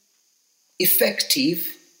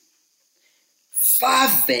effective,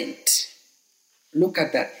 fervent, look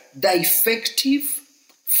at that, the effective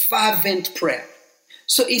fervent prayer.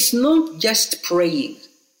 So it's not just praying.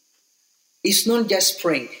 It's not just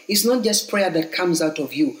praying. It's not just prayer that comes out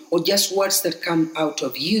of you or just words that come out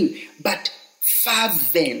of you, but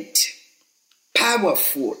fervent,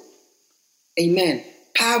 powerful. Amen.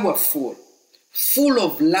 Powerful, full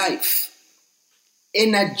of life,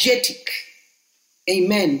 energetic.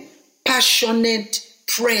 Amen. Passionate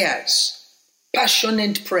prayers.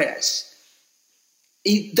 Passionate prayers.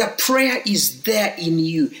 The prayer is there in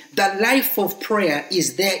you. The life of prayer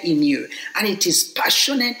is there in you. And it is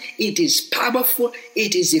passionate, it is powerful,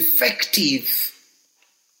 it is effective.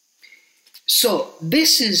 So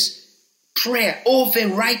this is prayer of a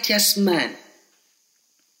righteous man.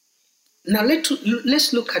 Now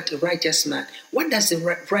let's look at a righteous man. What does the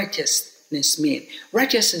righteousness mean?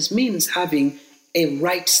 Righteousness means having a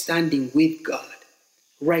right standing with God.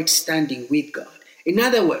 Right standing with God. In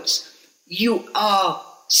other words, you are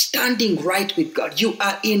standing right with God. You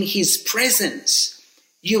are in His presence.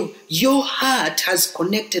 Your heart has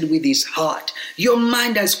connected with His heart. Your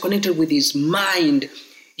mind has connected with His mind.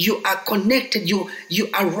 You are connected. You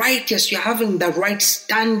are righteous. You're having the right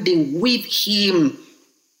standing with Him.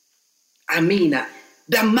 Amen.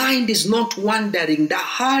 The mind is not wandering. The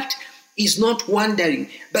heart is not wandering.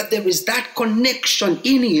 But there is that connection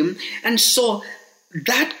in Him. And so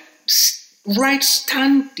that right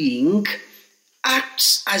standing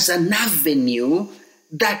acts as an avenue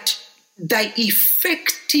that the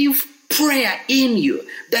effective prayer in you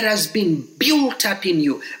that has been built up in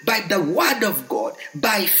you by the word of God,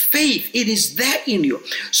 by faith, it is there in you.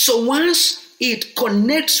 So once it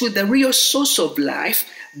connects with the real source of life,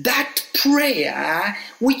 that prayer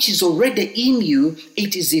which is already in you,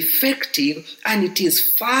 it is effective and it is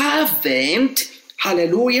fervent.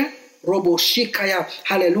 Hallelujah. Robo Shikaya.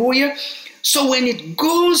 Hallelujah. So when it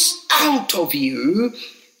goes out of you,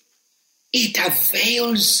 it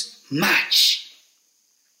avails much.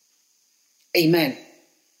 Amen.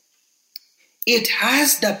 It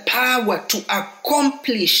has the power to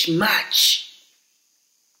accomplish much.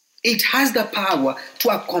 It has the power to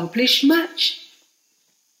accomplish much.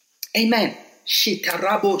 Amen.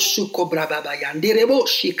 Shitarabo sukobrababa yanderebo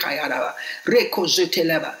shikayaraba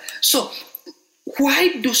rekozeteleba. So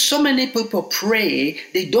why do so many people pray?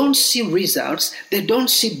 They don't see results. They don't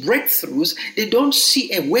see breakthroughs. They don't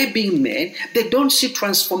see a way being made. They don't see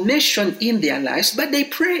transformation in their lives, but they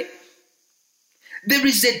pray. There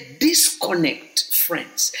is a disconnect,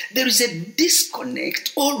 friends. There is a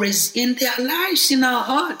disconnect always in their lives, in our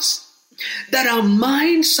hearts. That our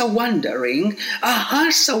minds are wandering, our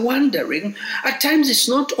hearts are wandering. At times it's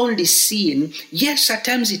not only seen. Yes, at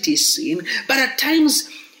times it is seen, but at times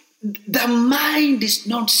the mind is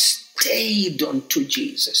not stayed onto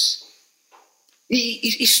Jesus.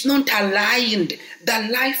 It's not aligned. The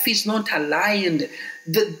life is not aligned.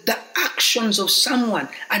 The actions of someone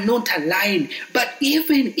are not aligned. But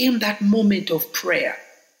even in that moment of prayer,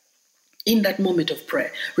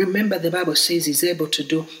 remember the Bible says He's able to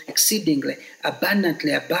do exceedingly,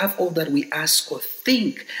 abundantly, above all that we ask or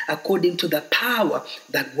think, according to the power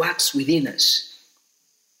that works within us.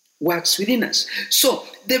 So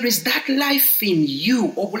there is that life in you.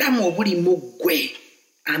 Obulamu obuli mugwe.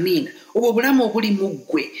 Amen. Obulamu obuli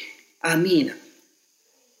mugwe. Amen.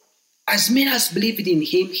 As many as believed in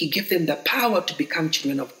Him, He gave them the power to become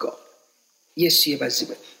children of God. Yes,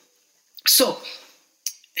 yebazibwe. So,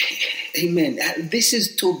 amen. This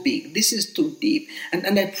is too big. This is too deep.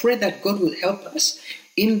 And I pray that God will help us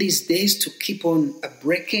in these days to keep on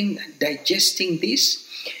breaking and digesting this.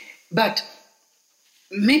 But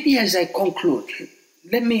maybe as I conclude,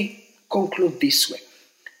 let me conclude this way.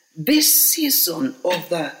 This season of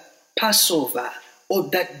the Passover, or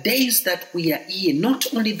the days that we are in,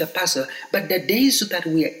 not only the Passover, but the days that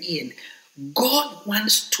we are in, God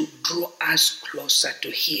wants to draw us closer to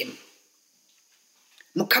Him.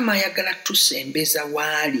 Mukama ayagala tusembeza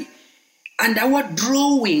wali. And our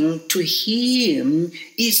drawing to Him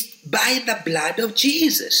is by the blood of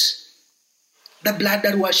Jesus. The blood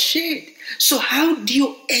that was shed. So how do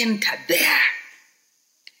you enter there?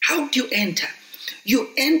 How do you enter? You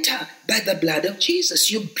enter by the blood of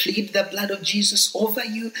Jesus. You plead the blood of Jesus over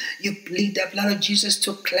you. You plead the blood of Jesus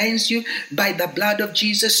to cleanse you. By the blood of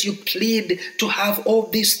Jesus, you plead to have all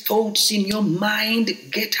these thoughts in your mind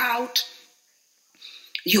get out.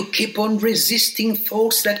 You keep on resisting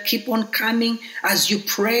thoughts that keep on coming as you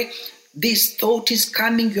pray. This thought is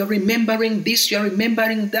coming. You're remembering this. You're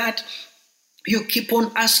remembering that. You keep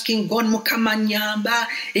on asking God, Mukama nyamba,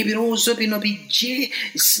 ebirowoozo bino bijje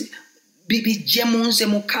munze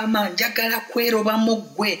Mukama, njagala kweroba mu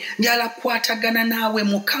ggwe, njagala kukwatagana naawe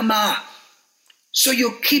Mukama. So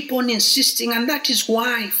you keep on insisting, and that is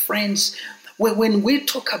why, friends, when we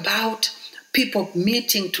talk about people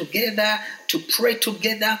meeting together to pray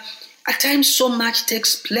together, at times so much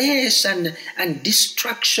takes place and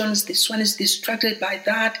distractions. This one is distracted by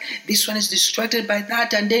that. This one is distracted by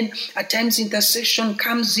that. And then at times intercession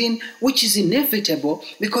comes in, which is inevitable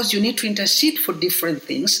because you need to intercede for different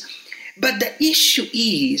things. But the issue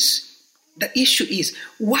is,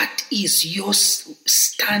 what is your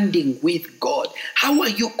standing with God? How are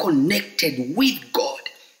you connected with God?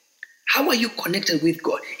 How are you connected with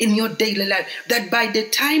God in your daily life? That by the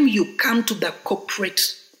time you come to the corporate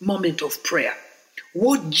moment of prayer,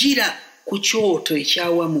 wojjira ku kyoto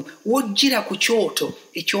ekyawamu, wojjira ku kyoto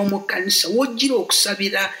eky'omu kkanisa, wojjira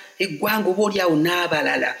okusabira eggwanga oba oliawo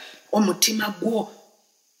n'abalala, omutima gwo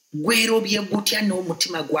gwerobye gutya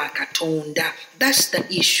n'omutima gwa Katonda. That's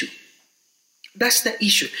the issue. That's the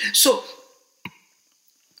issue. So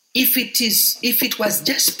if it was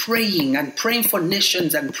just praying and praying for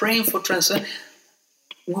nations and praying for transfer,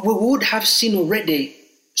 we would have seen already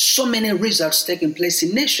so many results taking place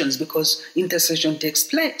in nations because intercession takes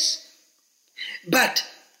place. But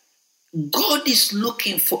God is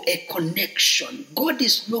looking for a connection. God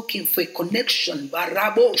is looking for a connection.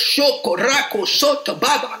 Barabo shoko rako soto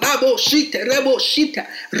baba labo shite rebo shita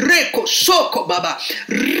reko soko baba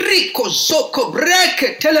riko zoko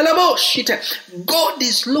breke telelabo shita. God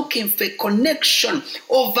is looking for a connection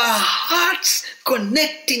of our hearts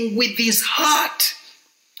connecting with His heart.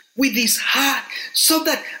 With His heart, so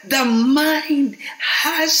that the mind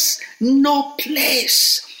has no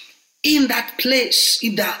place in that place,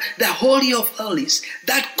 in the Holy of Holies,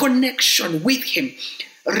 that connection with Him.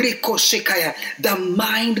 Riko Sekaya, the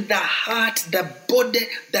mind, the heart, the body,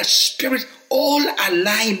 the spirit, all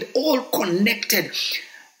aligned, all connected.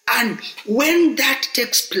 And when that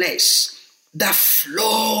takes place, the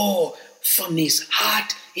flow from His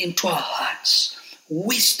heart into our hearts,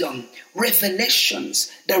 wisdom, revelations,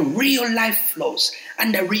 the real life flows,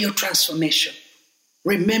 and the real transformation.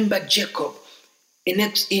 Remember Jacob in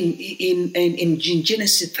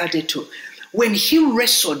Genesis 32, when he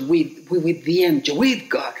wrestled with the angel, with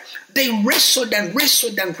God. They wrestled and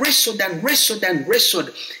wrestled and wrestled and wrestled and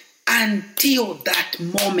wrestled until that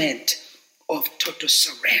moment of total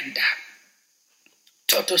surrender.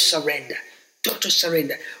 Total surrender. Total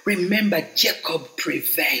surrender. Remember, Jacob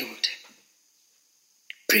prevailed.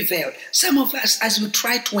 Some of us, as we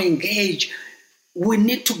try to engage, we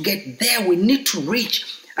need to get there, we need to reach.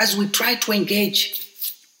 As we try to engage,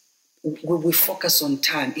 we focus on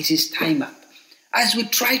time. It is time up. As we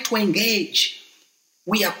try to engage,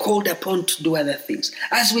 we are called upon to do other things.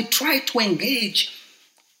 As we try to engage,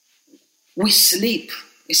 we sleep.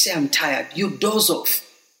 You say, I'm tired. You doze off.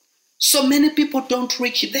 So many people don't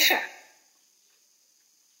reach there.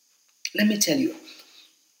 Let me tell you,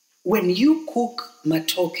 when you cook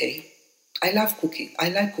matoke, I love cooking. I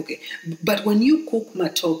like cooking. But when you cook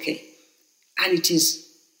matoke and it is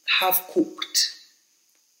half cooked,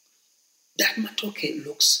 that matoke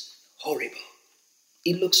looks horrible.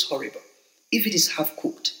 It looks horrible. If it is half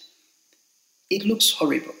cooked, it looks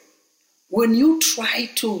horrible. When you try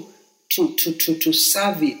to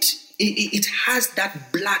serve it, it has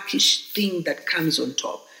that blackish thing that comes on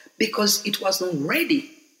top because it was not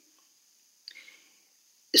ready.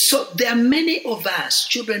 So there are many of us,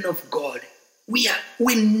 children of God, we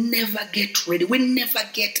never get ready. We never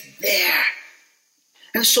get there.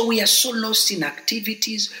 And so we are so lost in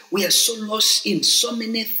activities. We are so lost in so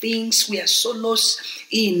many things. We are so lost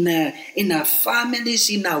in our families,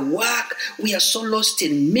 in our work. We are so lost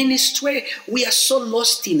in ministry. We are so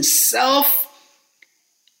lost in self.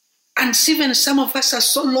 And even some of us are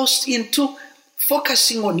so lost into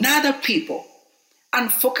focusing on other people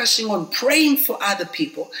and focusing on praying for other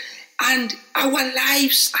people. And our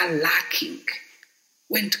lives are lacking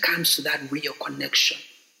when it comes to that real connection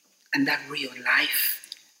and that real life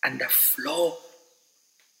and the flow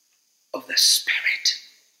of the Spirit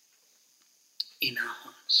in our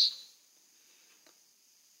hearts.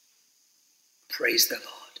 Praise the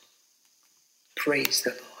Lord. Praise the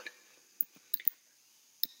Lord.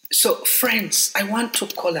 So, friends, I want to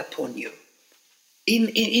call upon you.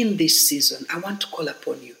 In this season, I want to call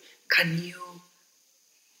upon you. Can you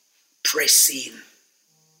press in?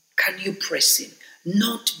 Can you press in?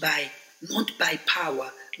 Not by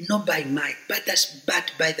power, not by might, but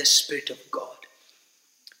by the Spirit of God.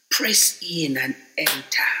 Press in and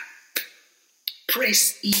enter.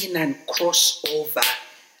 Press in and cross over.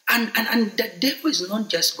 And the devil is not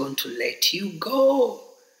just going to let you go.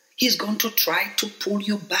 He's going to try to pull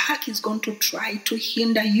you back. He's going to try to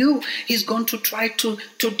hinder you. He's going to try to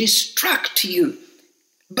distract you.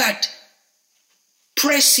 But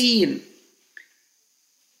press in.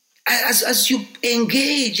 As you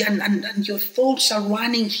engage and your thoughts are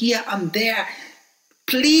running here and there,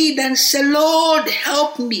 plead and say, Lord,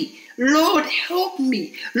 help me. Lord, help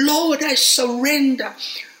me. Lord, I surrender.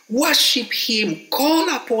 Worship Him. Call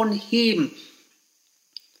upon Him.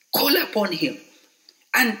 Call upon Him.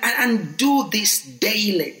 And do this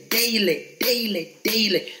daily,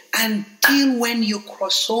 until when you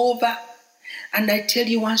cross over. And I tell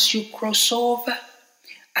you, once you cross over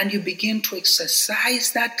and you begin to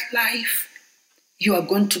exercise that life, you are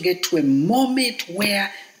going to get to a moment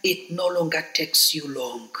where it no longer takes you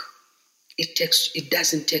long. It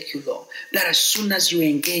doesn't take you long. That as soon as you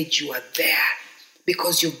engage, you are there.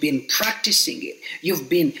 Because you've been practicing it, you've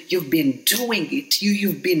been doing it,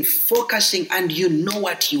 you've been focusing, and you know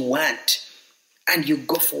what you want, and you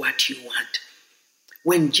go for what you want.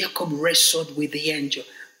 When Jacob wrestled with the angel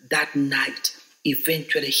that night,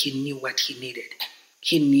 eventually he knew what he needed.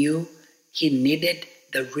 He knew he needed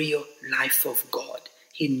the real life of God.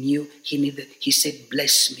 He knew he said,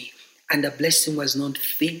 bless me. And the blessing was not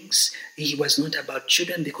things. It was not about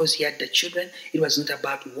children because he had the children. It was not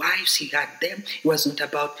about wives. He had them. It was not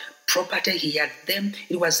about property. He had them.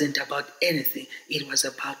 It wasn't about anything. It was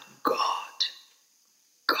about God.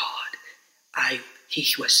 God. He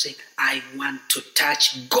was saying, I want to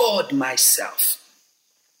touch God myself.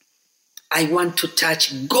 I want to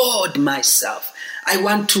touch God myself. I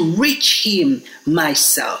want to reach Him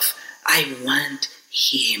myself. I want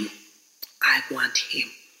Him. I want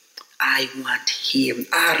Him. I want Him.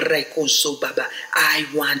 I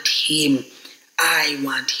want Him. I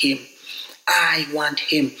want Him. I want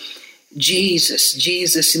Him.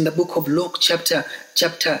 Jesus in the book of Luke, chapter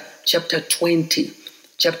 20,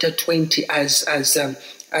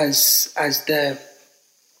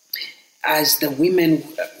 as the women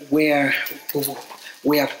were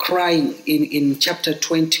crying in chapter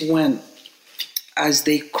 21, as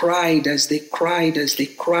they cried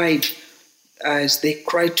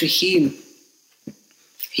to Him,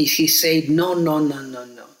 he said, no,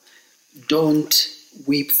 don't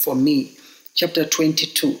weep for me. Chapter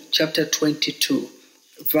 22,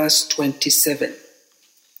 verse 27.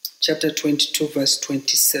 Chapter 22, verse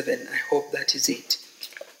 27. I hope that is it.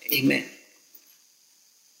 Amen.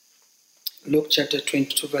 Luke chapter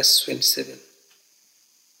 22, verse 27.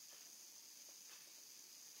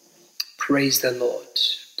 Praise the Lord.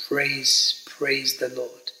 Praise the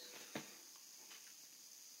Lord.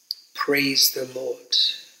 Praise the Lord.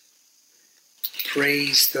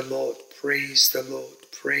 Praise the Lord. Praise the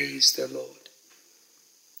Lord. Praise the Lord.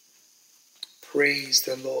 Praise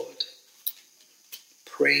the Lord.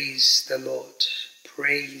 Praise the Lord.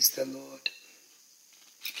 Praise the Lord.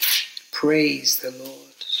 Praise the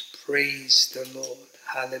Lord. Praise the Lord.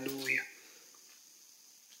 Hallelujah.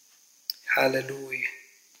 Hallelujah.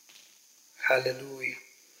 Hallelujah.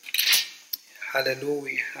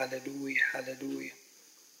 Hallelujah. Hallelujah. Hallelujah.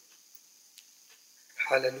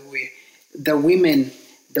 Hallelujah. The women,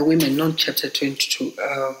 not chapter 22,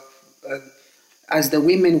 as the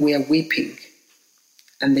women were weeping,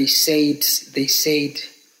 and they said they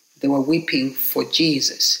were weeping for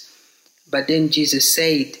Jesus. But then Jesus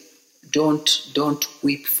said, don't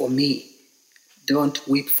weep for me. Don't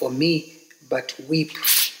weep for me, but weep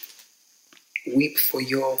for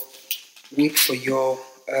your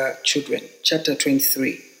children. Chapter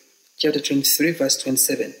 23, verse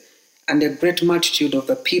 27. And a great multitude of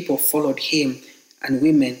the people followed him, and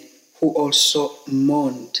women who also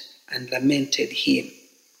mourned and lamented him.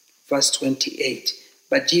 Verse 28.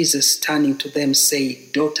 But Jesus, turning to them,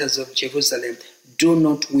 said, Daughters of Jerusalem, do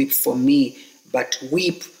not weep for me, but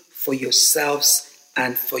weep for yourselves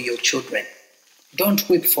and for your children. Don't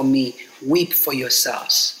weep for me, weep for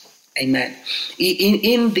yourselves. Amen.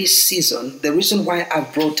 In this season, the reason why I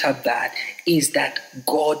brought up that is that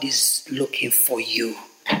God is looking for you.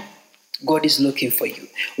 God is looking for you.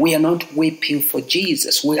 We are not weeping for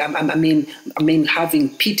Jesus. I mean, having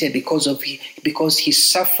pity because he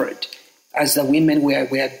suffered, as the women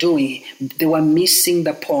were doing. They were missing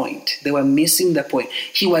the point.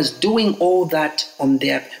 He was doing all that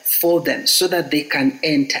for them, so that they can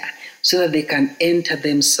enter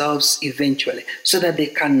themselves eventually, so that they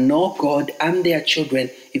can know God and their children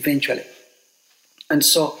eventually. And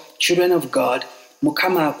so, children of God,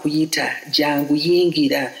 Mukama akuyita jangu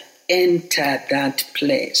yingira, enter that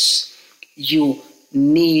place. You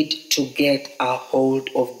need to get a hold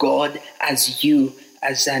of God as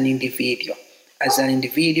an individual.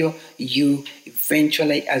 You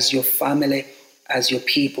eventually, as your family, as your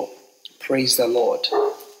people. Praise the Lord.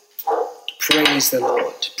 Praise the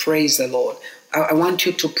Lord. Praise the Lord. I want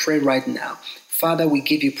you to pray right now. Father, we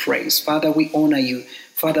give you praise. Father, we honor you.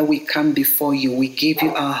 Father, we come before you. We give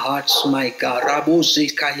you our hearts, my God.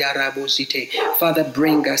 Father,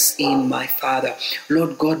 bring us in, my Father.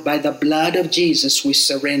 Lord God, by the blood of Jesus, we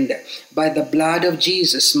surrender. By the blood of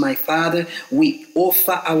Jesus, my Father, we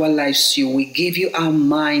offer our lives to you. We give you our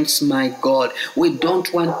minds, my God. We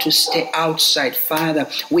don't want to stay outside, Father.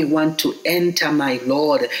 We want to enter, my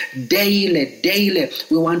Lord. Daily,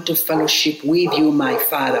 we want to fellowship with you, my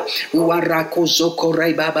Father.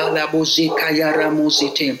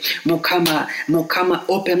 Mukama,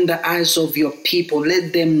 open the eyes of your people.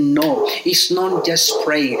 Let them know it's not just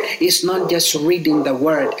praying. It's not just reading the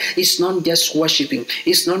word. It's not just worshiping.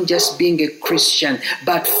 It's not just being a Christian.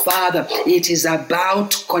 But Father, it is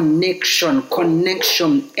about connection,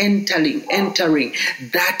 entering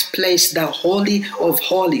that place, the Holy of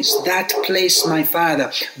Holies, that place, my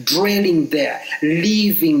Father, dwelling there,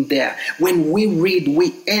 living there. When we read,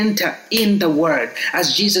 we enter in the word.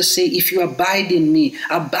 As Jesus said, if you abide in me,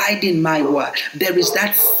 abide in my word. There is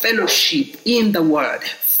that fellowship in the word,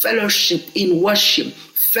 fellowship in worship,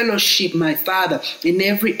 fellowship, my Father, in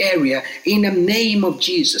every area, in the name of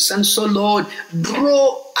Jesus. And so, Lord,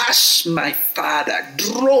 draw us, my Father,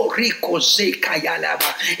 draw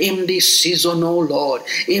in this season, oh Lord,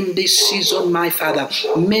 in this season, my Father.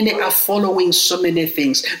 Many are following so many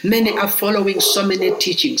things. Many are following so many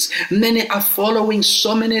teachings. Many are following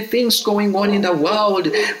so many things going on in the world,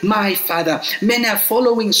 my Father. Many are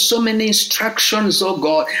following so many instructions, oh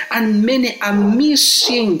God, and many are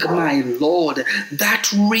missing, my Lord, that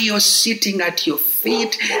real sitting at your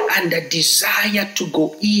feet and the desire to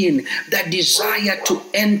go in, the desire to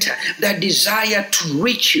enter, the desire to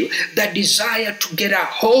reach you, the desire to get a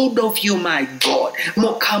hold of you, my God.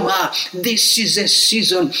 Mukama, this is a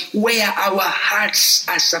season where our hearts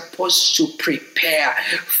are supposed to prepare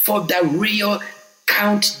for the real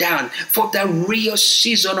countdown, for the real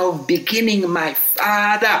season of beginning, my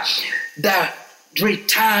Father, the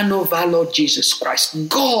return of our Lord Jesus Christ.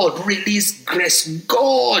 God, release grace.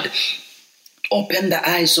 God, open the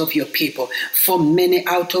eyes of your people. For many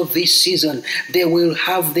out of this season, they will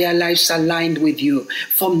have their lives aligned with you.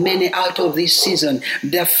 For many out of this season,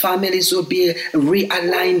 their families will be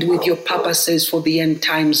realigned with your purposes for the end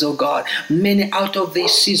times, oh God. Many out of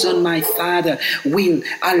this season, my Father, will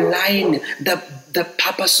align the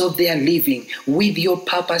purpose of their living with your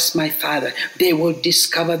purpose, my Father. They will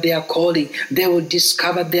discover their calling. They will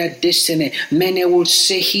discover their destiny. Many will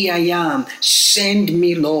say, here I am. Send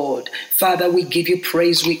me, Lord. Father, we give you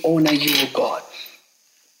praise. We honor you, O God.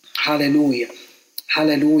 Hallelujah.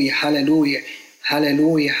 Hallelujah. Hallelujah.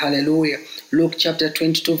 Hallelujah. Hallelujah. Luke chapter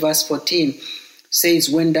 22 verse 14 says,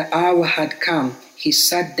 when the hour had come, he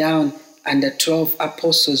sat down and the 12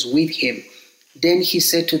 apostles with him. Then he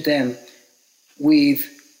said to them, with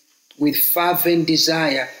fervent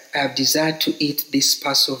desire, I have desired to eat this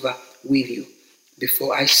Passover with you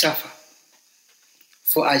before I suffer.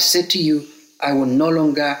 For I said to you, I will no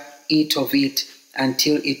longer eat of it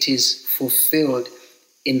until it is fulfilled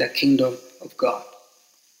in the kingdom of God.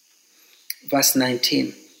 Verse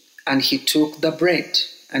 19, and he took bread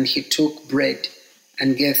and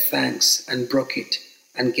gave thanks and broke it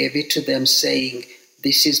and gave it to them, saying,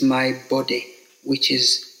 this is my body, which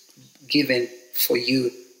is given for you.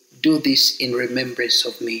 Do this in remembrance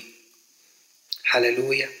of me.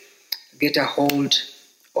 Hallelujah. Get a hold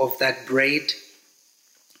of that bread.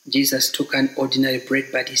 Jesus took an ordinary bread,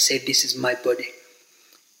 but he said, "This is my body."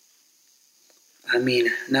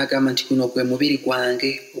 Amiina. N'agamba nti guno gwe mubiri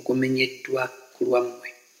gwange ogumenyeddwa ku lwammwe.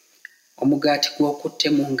 Omugaati gw'okutte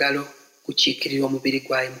mu ngalo gukiikirira omubiri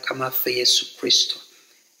gwaye Mukama waffe Yesu Kristo.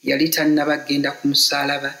 Yali tannaba genda ku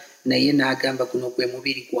musaalaba naye n'agamba guno gwe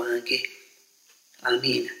mubiri gwange.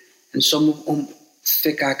 Amiina. Nso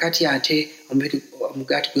ffe kaakati ate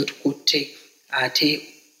omugaati gwe tukutte ate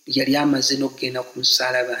yali amaze n'okugenda ku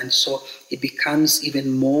musaalaba, and so it becomes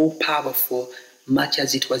even more powerful, much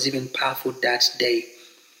as it was even powerful that day.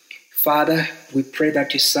 Father, we pray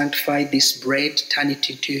that you sanctify this bread, turn it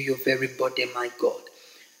into your very body, my God.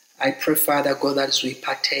 I pray, Father God, that as we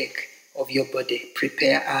partake of your body,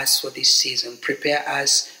 prepare us for this season, prepare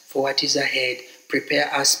us for what is ahead,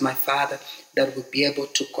 prepare us, my Father, that we'll be able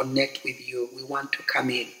to connect with you. We want to come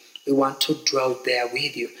in. We want to dwell there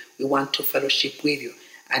with you. We want to fellowship with you.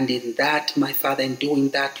 And in that, my Father, in doing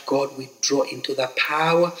that, God, we draw into the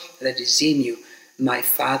power that is in you. My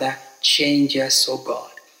Father, change us, oh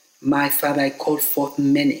God. My Father, I call forth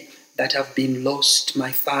many that have been lost,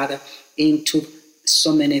 my Father, into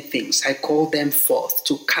so many things. I call them forth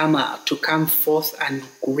to come out, to come forth and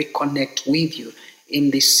reconnect with you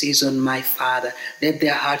in this season, my Father. Let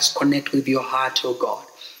their hearts connect with your heart, oh God.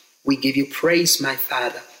 We give you praise, my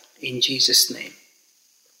Father, in Jesus' name.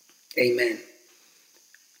 Amen.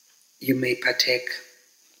 You may partake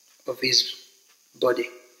of his body.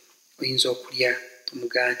 Oyinza okulya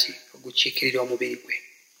omugaati ogukiikirira omubiri gwe.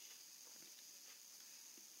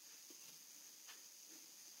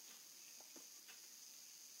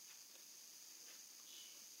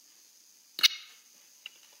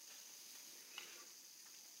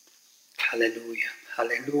 Hallelujah,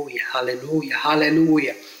 hallelujah, hallelujah,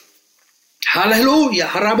 hallelujah. Hallelujah,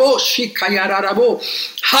 harabo shikayararabo.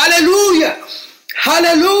 Hallelujah.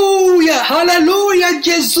 Hallelujah, hallelujah,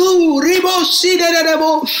 Jesus, ribo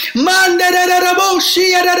sidarabo, mandarabo,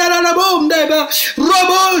 shiararabo, deba,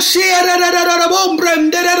 robo, shiararabo,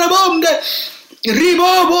 bremdarabo,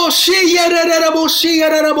 ribo,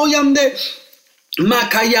 shiararabo, yamde,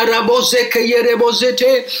 makayarabo, zekayerebo.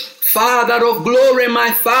 Father of glory,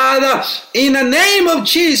 my Father, in the name of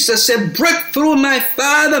Jesus, a breakthrough, my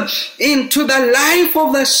Father, into the life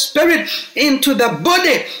of the Spirit, into the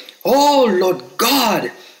body. Oh, Lord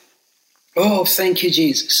God. Oh, thank you,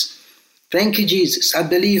 Jesus. Thank you, Jesus. I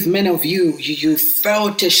believe many of you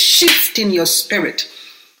felt a shift in your spirit.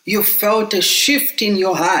 You felt a shift in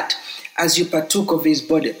your heart as you partook of his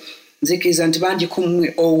body. Nzikiriza nti bangi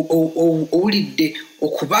kumwe owulidde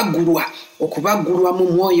okubagulwa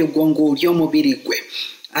mu mwoyo gwo ng'oli omubiri gwe.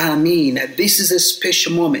 Amen. This is a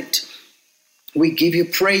special moment. We give you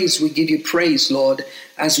praise, Lord,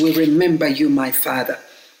 as we remember you, my Father.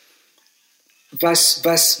 Verse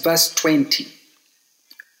 20.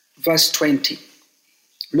 Verse 20.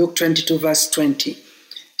 Luke 22, verse 20.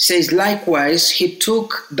 Says, likewise, he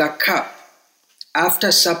took the cup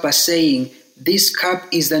after supper, saying, this cup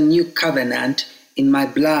is the new covenant in my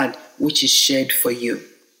blood, which is shed for you.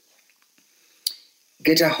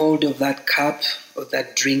 Get a hold of that cup, of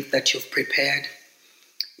that drink that you've prepared.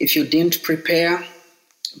 If you didn't prepare,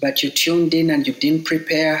 but you tuned in and you didn't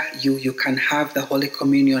prepare, you can have the Holy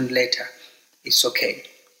Communion later. It's okay.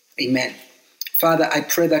 Amen. Father, I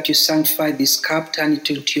pray that you sanctify this cup, turn it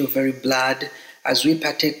into your very blood. As we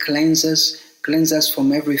partake, cleanse us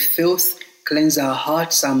from every filth, cleanse our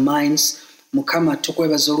hearts, our minds. Mukama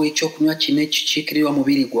tukwebaza olw'ekyokunywa kino ekikiikirirwa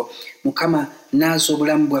mubiri gwo. Mukama naaza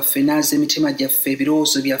obulamu bwaffe, naaza emitima gyaffe,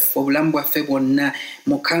 ebirowoozo byaffe, obulamu bwaffe bwonna.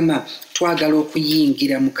 Mukama twagala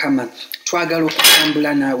okuyingira, Mukama twagala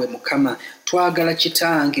okutambula naawe, Mukama twagala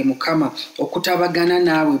Kitange, Mukama okutabagana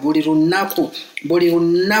naawe buli lunaku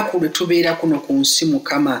lwe tubeera kuno ku nsi,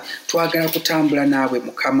 Mukama twagala kutambula naawe,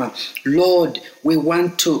 Mukama. Lord, we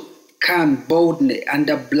want to come boldly, and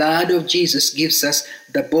the blood of Jesus gives us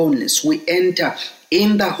the boldness. We enter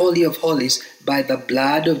in the Holy of Holies by the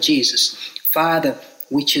blood of Jesus. Father,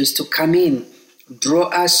 we choose to come in. Draw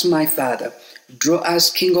us, my Father. Draw us,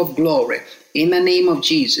 King of Glory. In the name of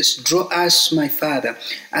Jesus, draw us, my Father.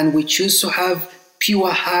 And we choose to have pure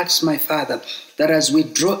hearts, my Father, that as we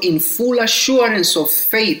draw in full assurance of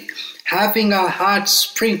faith, having our hearts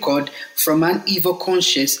sprinkled from an evil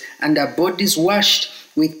conscience and our bodies washed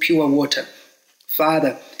with pure water.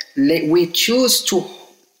 Father, we choose to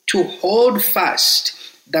hold fast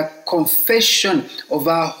the confession of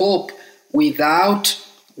our hope without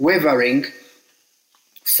wavering.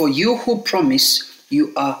 For you who promise,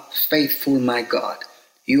 you are faithful, my God.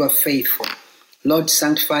 You are faithful. Lord,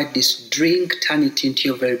 sanctify this drink, turn it into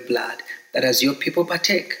your very blood, that as your people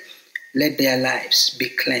partake, let their lives be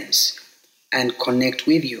cleansed and connect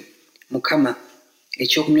with you. Mukama,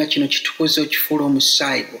 ekyokunywa kino kitukuze okifuula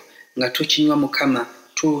omusaayi gwo, nga tukinywa Mukama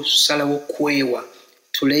tusalawo okwewa,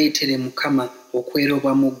 tuleetere Mukama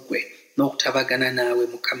okweroba mu ggwe n'okutabagana naawe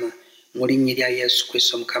Mukama, mu linnya lya Yesu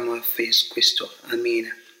Kristo Mukama waffe Yesu Kristo.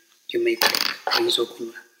 Amiina. You may pray. Oyinza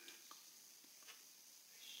okunywa.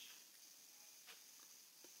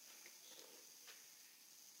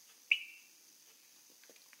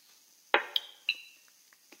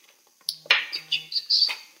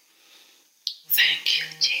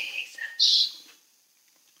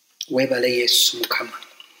 Weebale Yesu Mukama,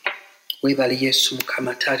 weebale Yesu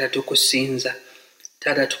Mukama. Taata tukusinza,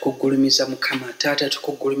 Taata tukugulumiza Mukama, Taata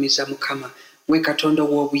tukugulumiza Mukama. Gwe Katonda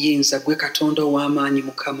w'obuyinza, gwe Katonda w'amaanyi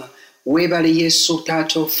Mukama. Weebale Yesu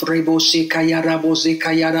Taata frebosi kayarabozi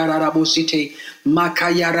kayararabozite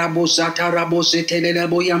makayarabozata rabozite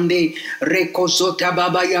lelaboyamde rekozota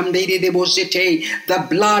baba yamde lebozite. The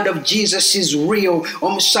blood of Jesus is real.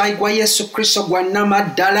 Omusaayi gwa Yesu Kristo gwa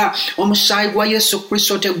namaddala. Omusaayi gwa Yesu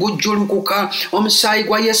Kristo tegujjulukuka. Omusaayi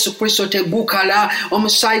gwa Yesu Kristo tegukala.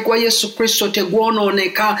 Omusaayi gwa Yesu Kristo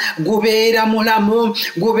tegwonooneka. Gubeera mulamu,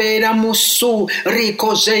 gubeera musu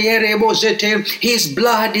rikozeyerebozite. His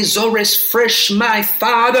blood is always fresh, my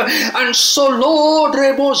Father. And so, Lord,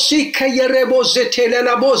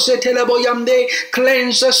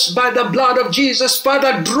 cleanse us by the blood of Jesus.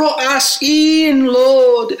 Father, draw us in,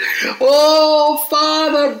 Lord. Oh,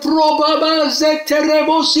 Father, draw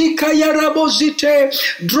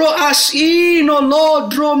us in, oh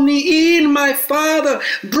Lord. Draw me in, my Father.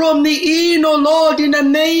 Draw me in, oh Lord, in the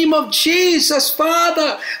name of Jesus,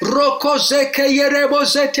 Father.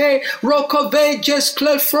 Just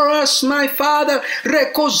clear for us, my Father.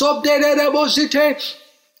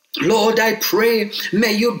 Lord, I pray,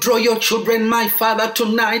 may you draw your children, my Father,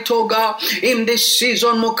 tonight, oh God, in this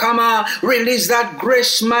season, Mukama, release that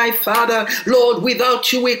grace, my Father. Lord,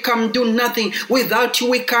 without you we can do nothing. Without you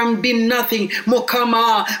we can be nothing.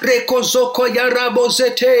 Mukama, rekozoko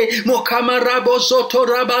yarabozete, Mukama rabozoto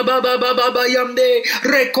rababababa yamde,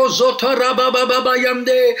 rekozoto rabababa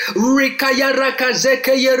yamde,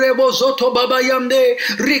 rikayarakazeke yerebozoto baba yamde,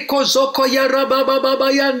 rikozoko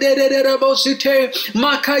yarabababa yamde rebozite,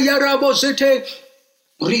 maka yarabozite.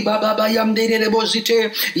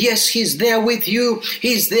 Yes, he's there with you.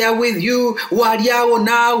 He's there with you. Waliao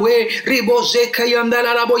nawe ribozeka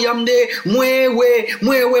yamdalarabo yamde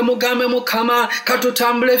mwewe mugambe Mukama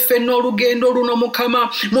katutambule fenno olugendo luno Mukama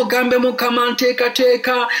mugambe Mukama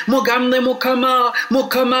nteekateeka mugambe Mukama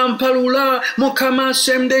mpalula Mukama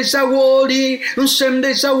nsembeza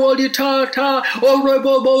woli Taata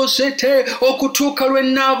olwebobozete okutuuka lwe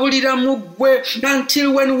nnaabulira mu ggwe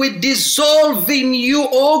until when we dissolve in you,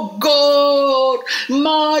 oh God.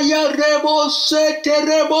 Maya rebosete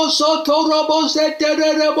rebosoto robosete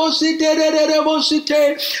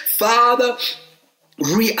rebosite. Father,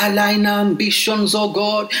 realign our ambitions, oh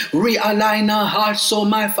God. Realign our hearts, oh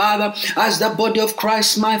my Father, as the body of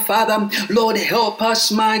Christ, my Father. Lord, help us,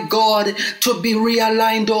 my God, to be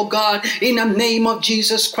realigned, oh God, in the name of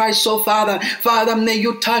Jesus Christ, oh Father. Father, may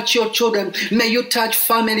you touch your children. May you touch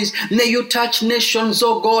families. May you touch nations,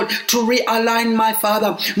 oh God, to realign, my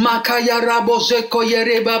Father. Makaya rabozeko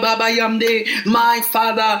yereba baba yamde, my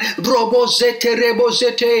Father. Robozete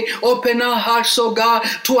rebozete. Open our hearts, oh God,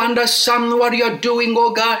 to understand what you're doing,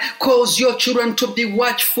 oh God. Cause your children to be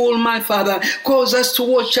watchful, my Father. Cause us to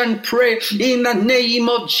watch and pray in the name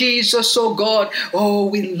of Jesus, oh God. Oh,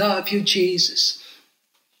 we love you, Jesus.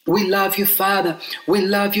 We love you, Father. We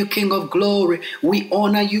love you, King of Glory. We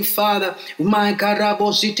honor you, Father. My God,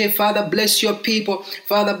 Father, bless your people.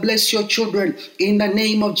 Father, bless your children. In the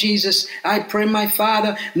name of Jesus, I pray, my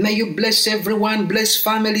Father, may you bless everyone, bless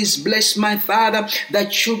families, bless, my Father, the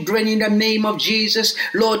children in the name of Jesus.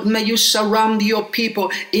 Lord, may you surround your people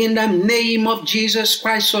in the name of Jesus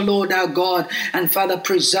Christ, oh Lord, our God. And Father,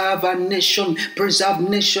 preserve our nation, preserve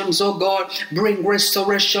nations, oh God. Bring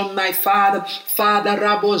restoration, my Father. Father,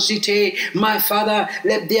 my Father,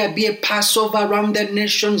 let there be a Passover around the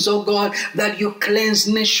nations, oh God, that you cleanse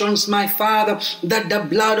nations, my Father, that the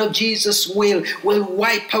blood of Jesus will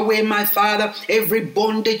wipe away, my Father, every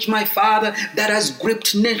bondage, my Father, that has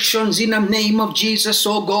gripped nations in the name of Jesus,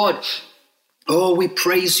 oh God. Oh, we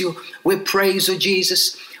praise you,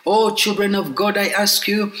 Jesus. Oh, children of God, I ask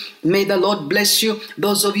you, may the Lord bless you.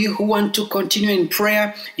 Those of you who want to continue in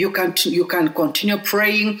prayer, you can continue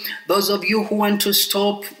praying. Those of you who want to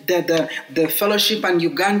stop the fellowship and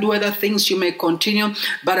you can't do other things, you may continue.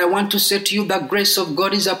 But I want to say to you, the grace of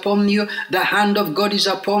God is upon you. The hand of God is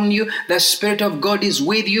upon you. The Spirit of God is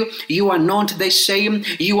with you. You are not the same.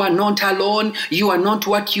 You are not alone. You are not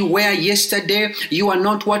what you were yesterday. You are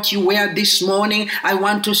not what you were this morning. I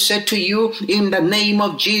want to say to you, in the name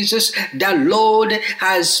of Jesus, the Lord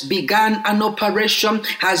has begun an operation,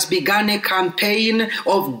 has begun a campaign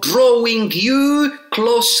of drawing you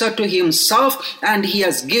closer to himself, and he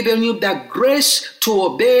has given you the grace to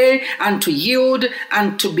obey and to yield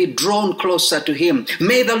and to be drawn closer to him.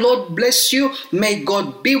 May the Lord bless you. May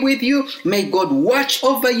God be with you. May God watch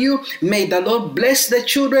over you. May the Lord bless the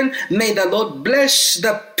children. May the Lord bless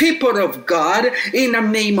the people of God in the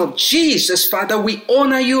name of Jesus. Father, we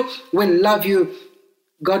honor you. We love you.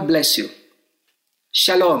 God bless you.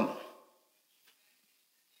 Shalom.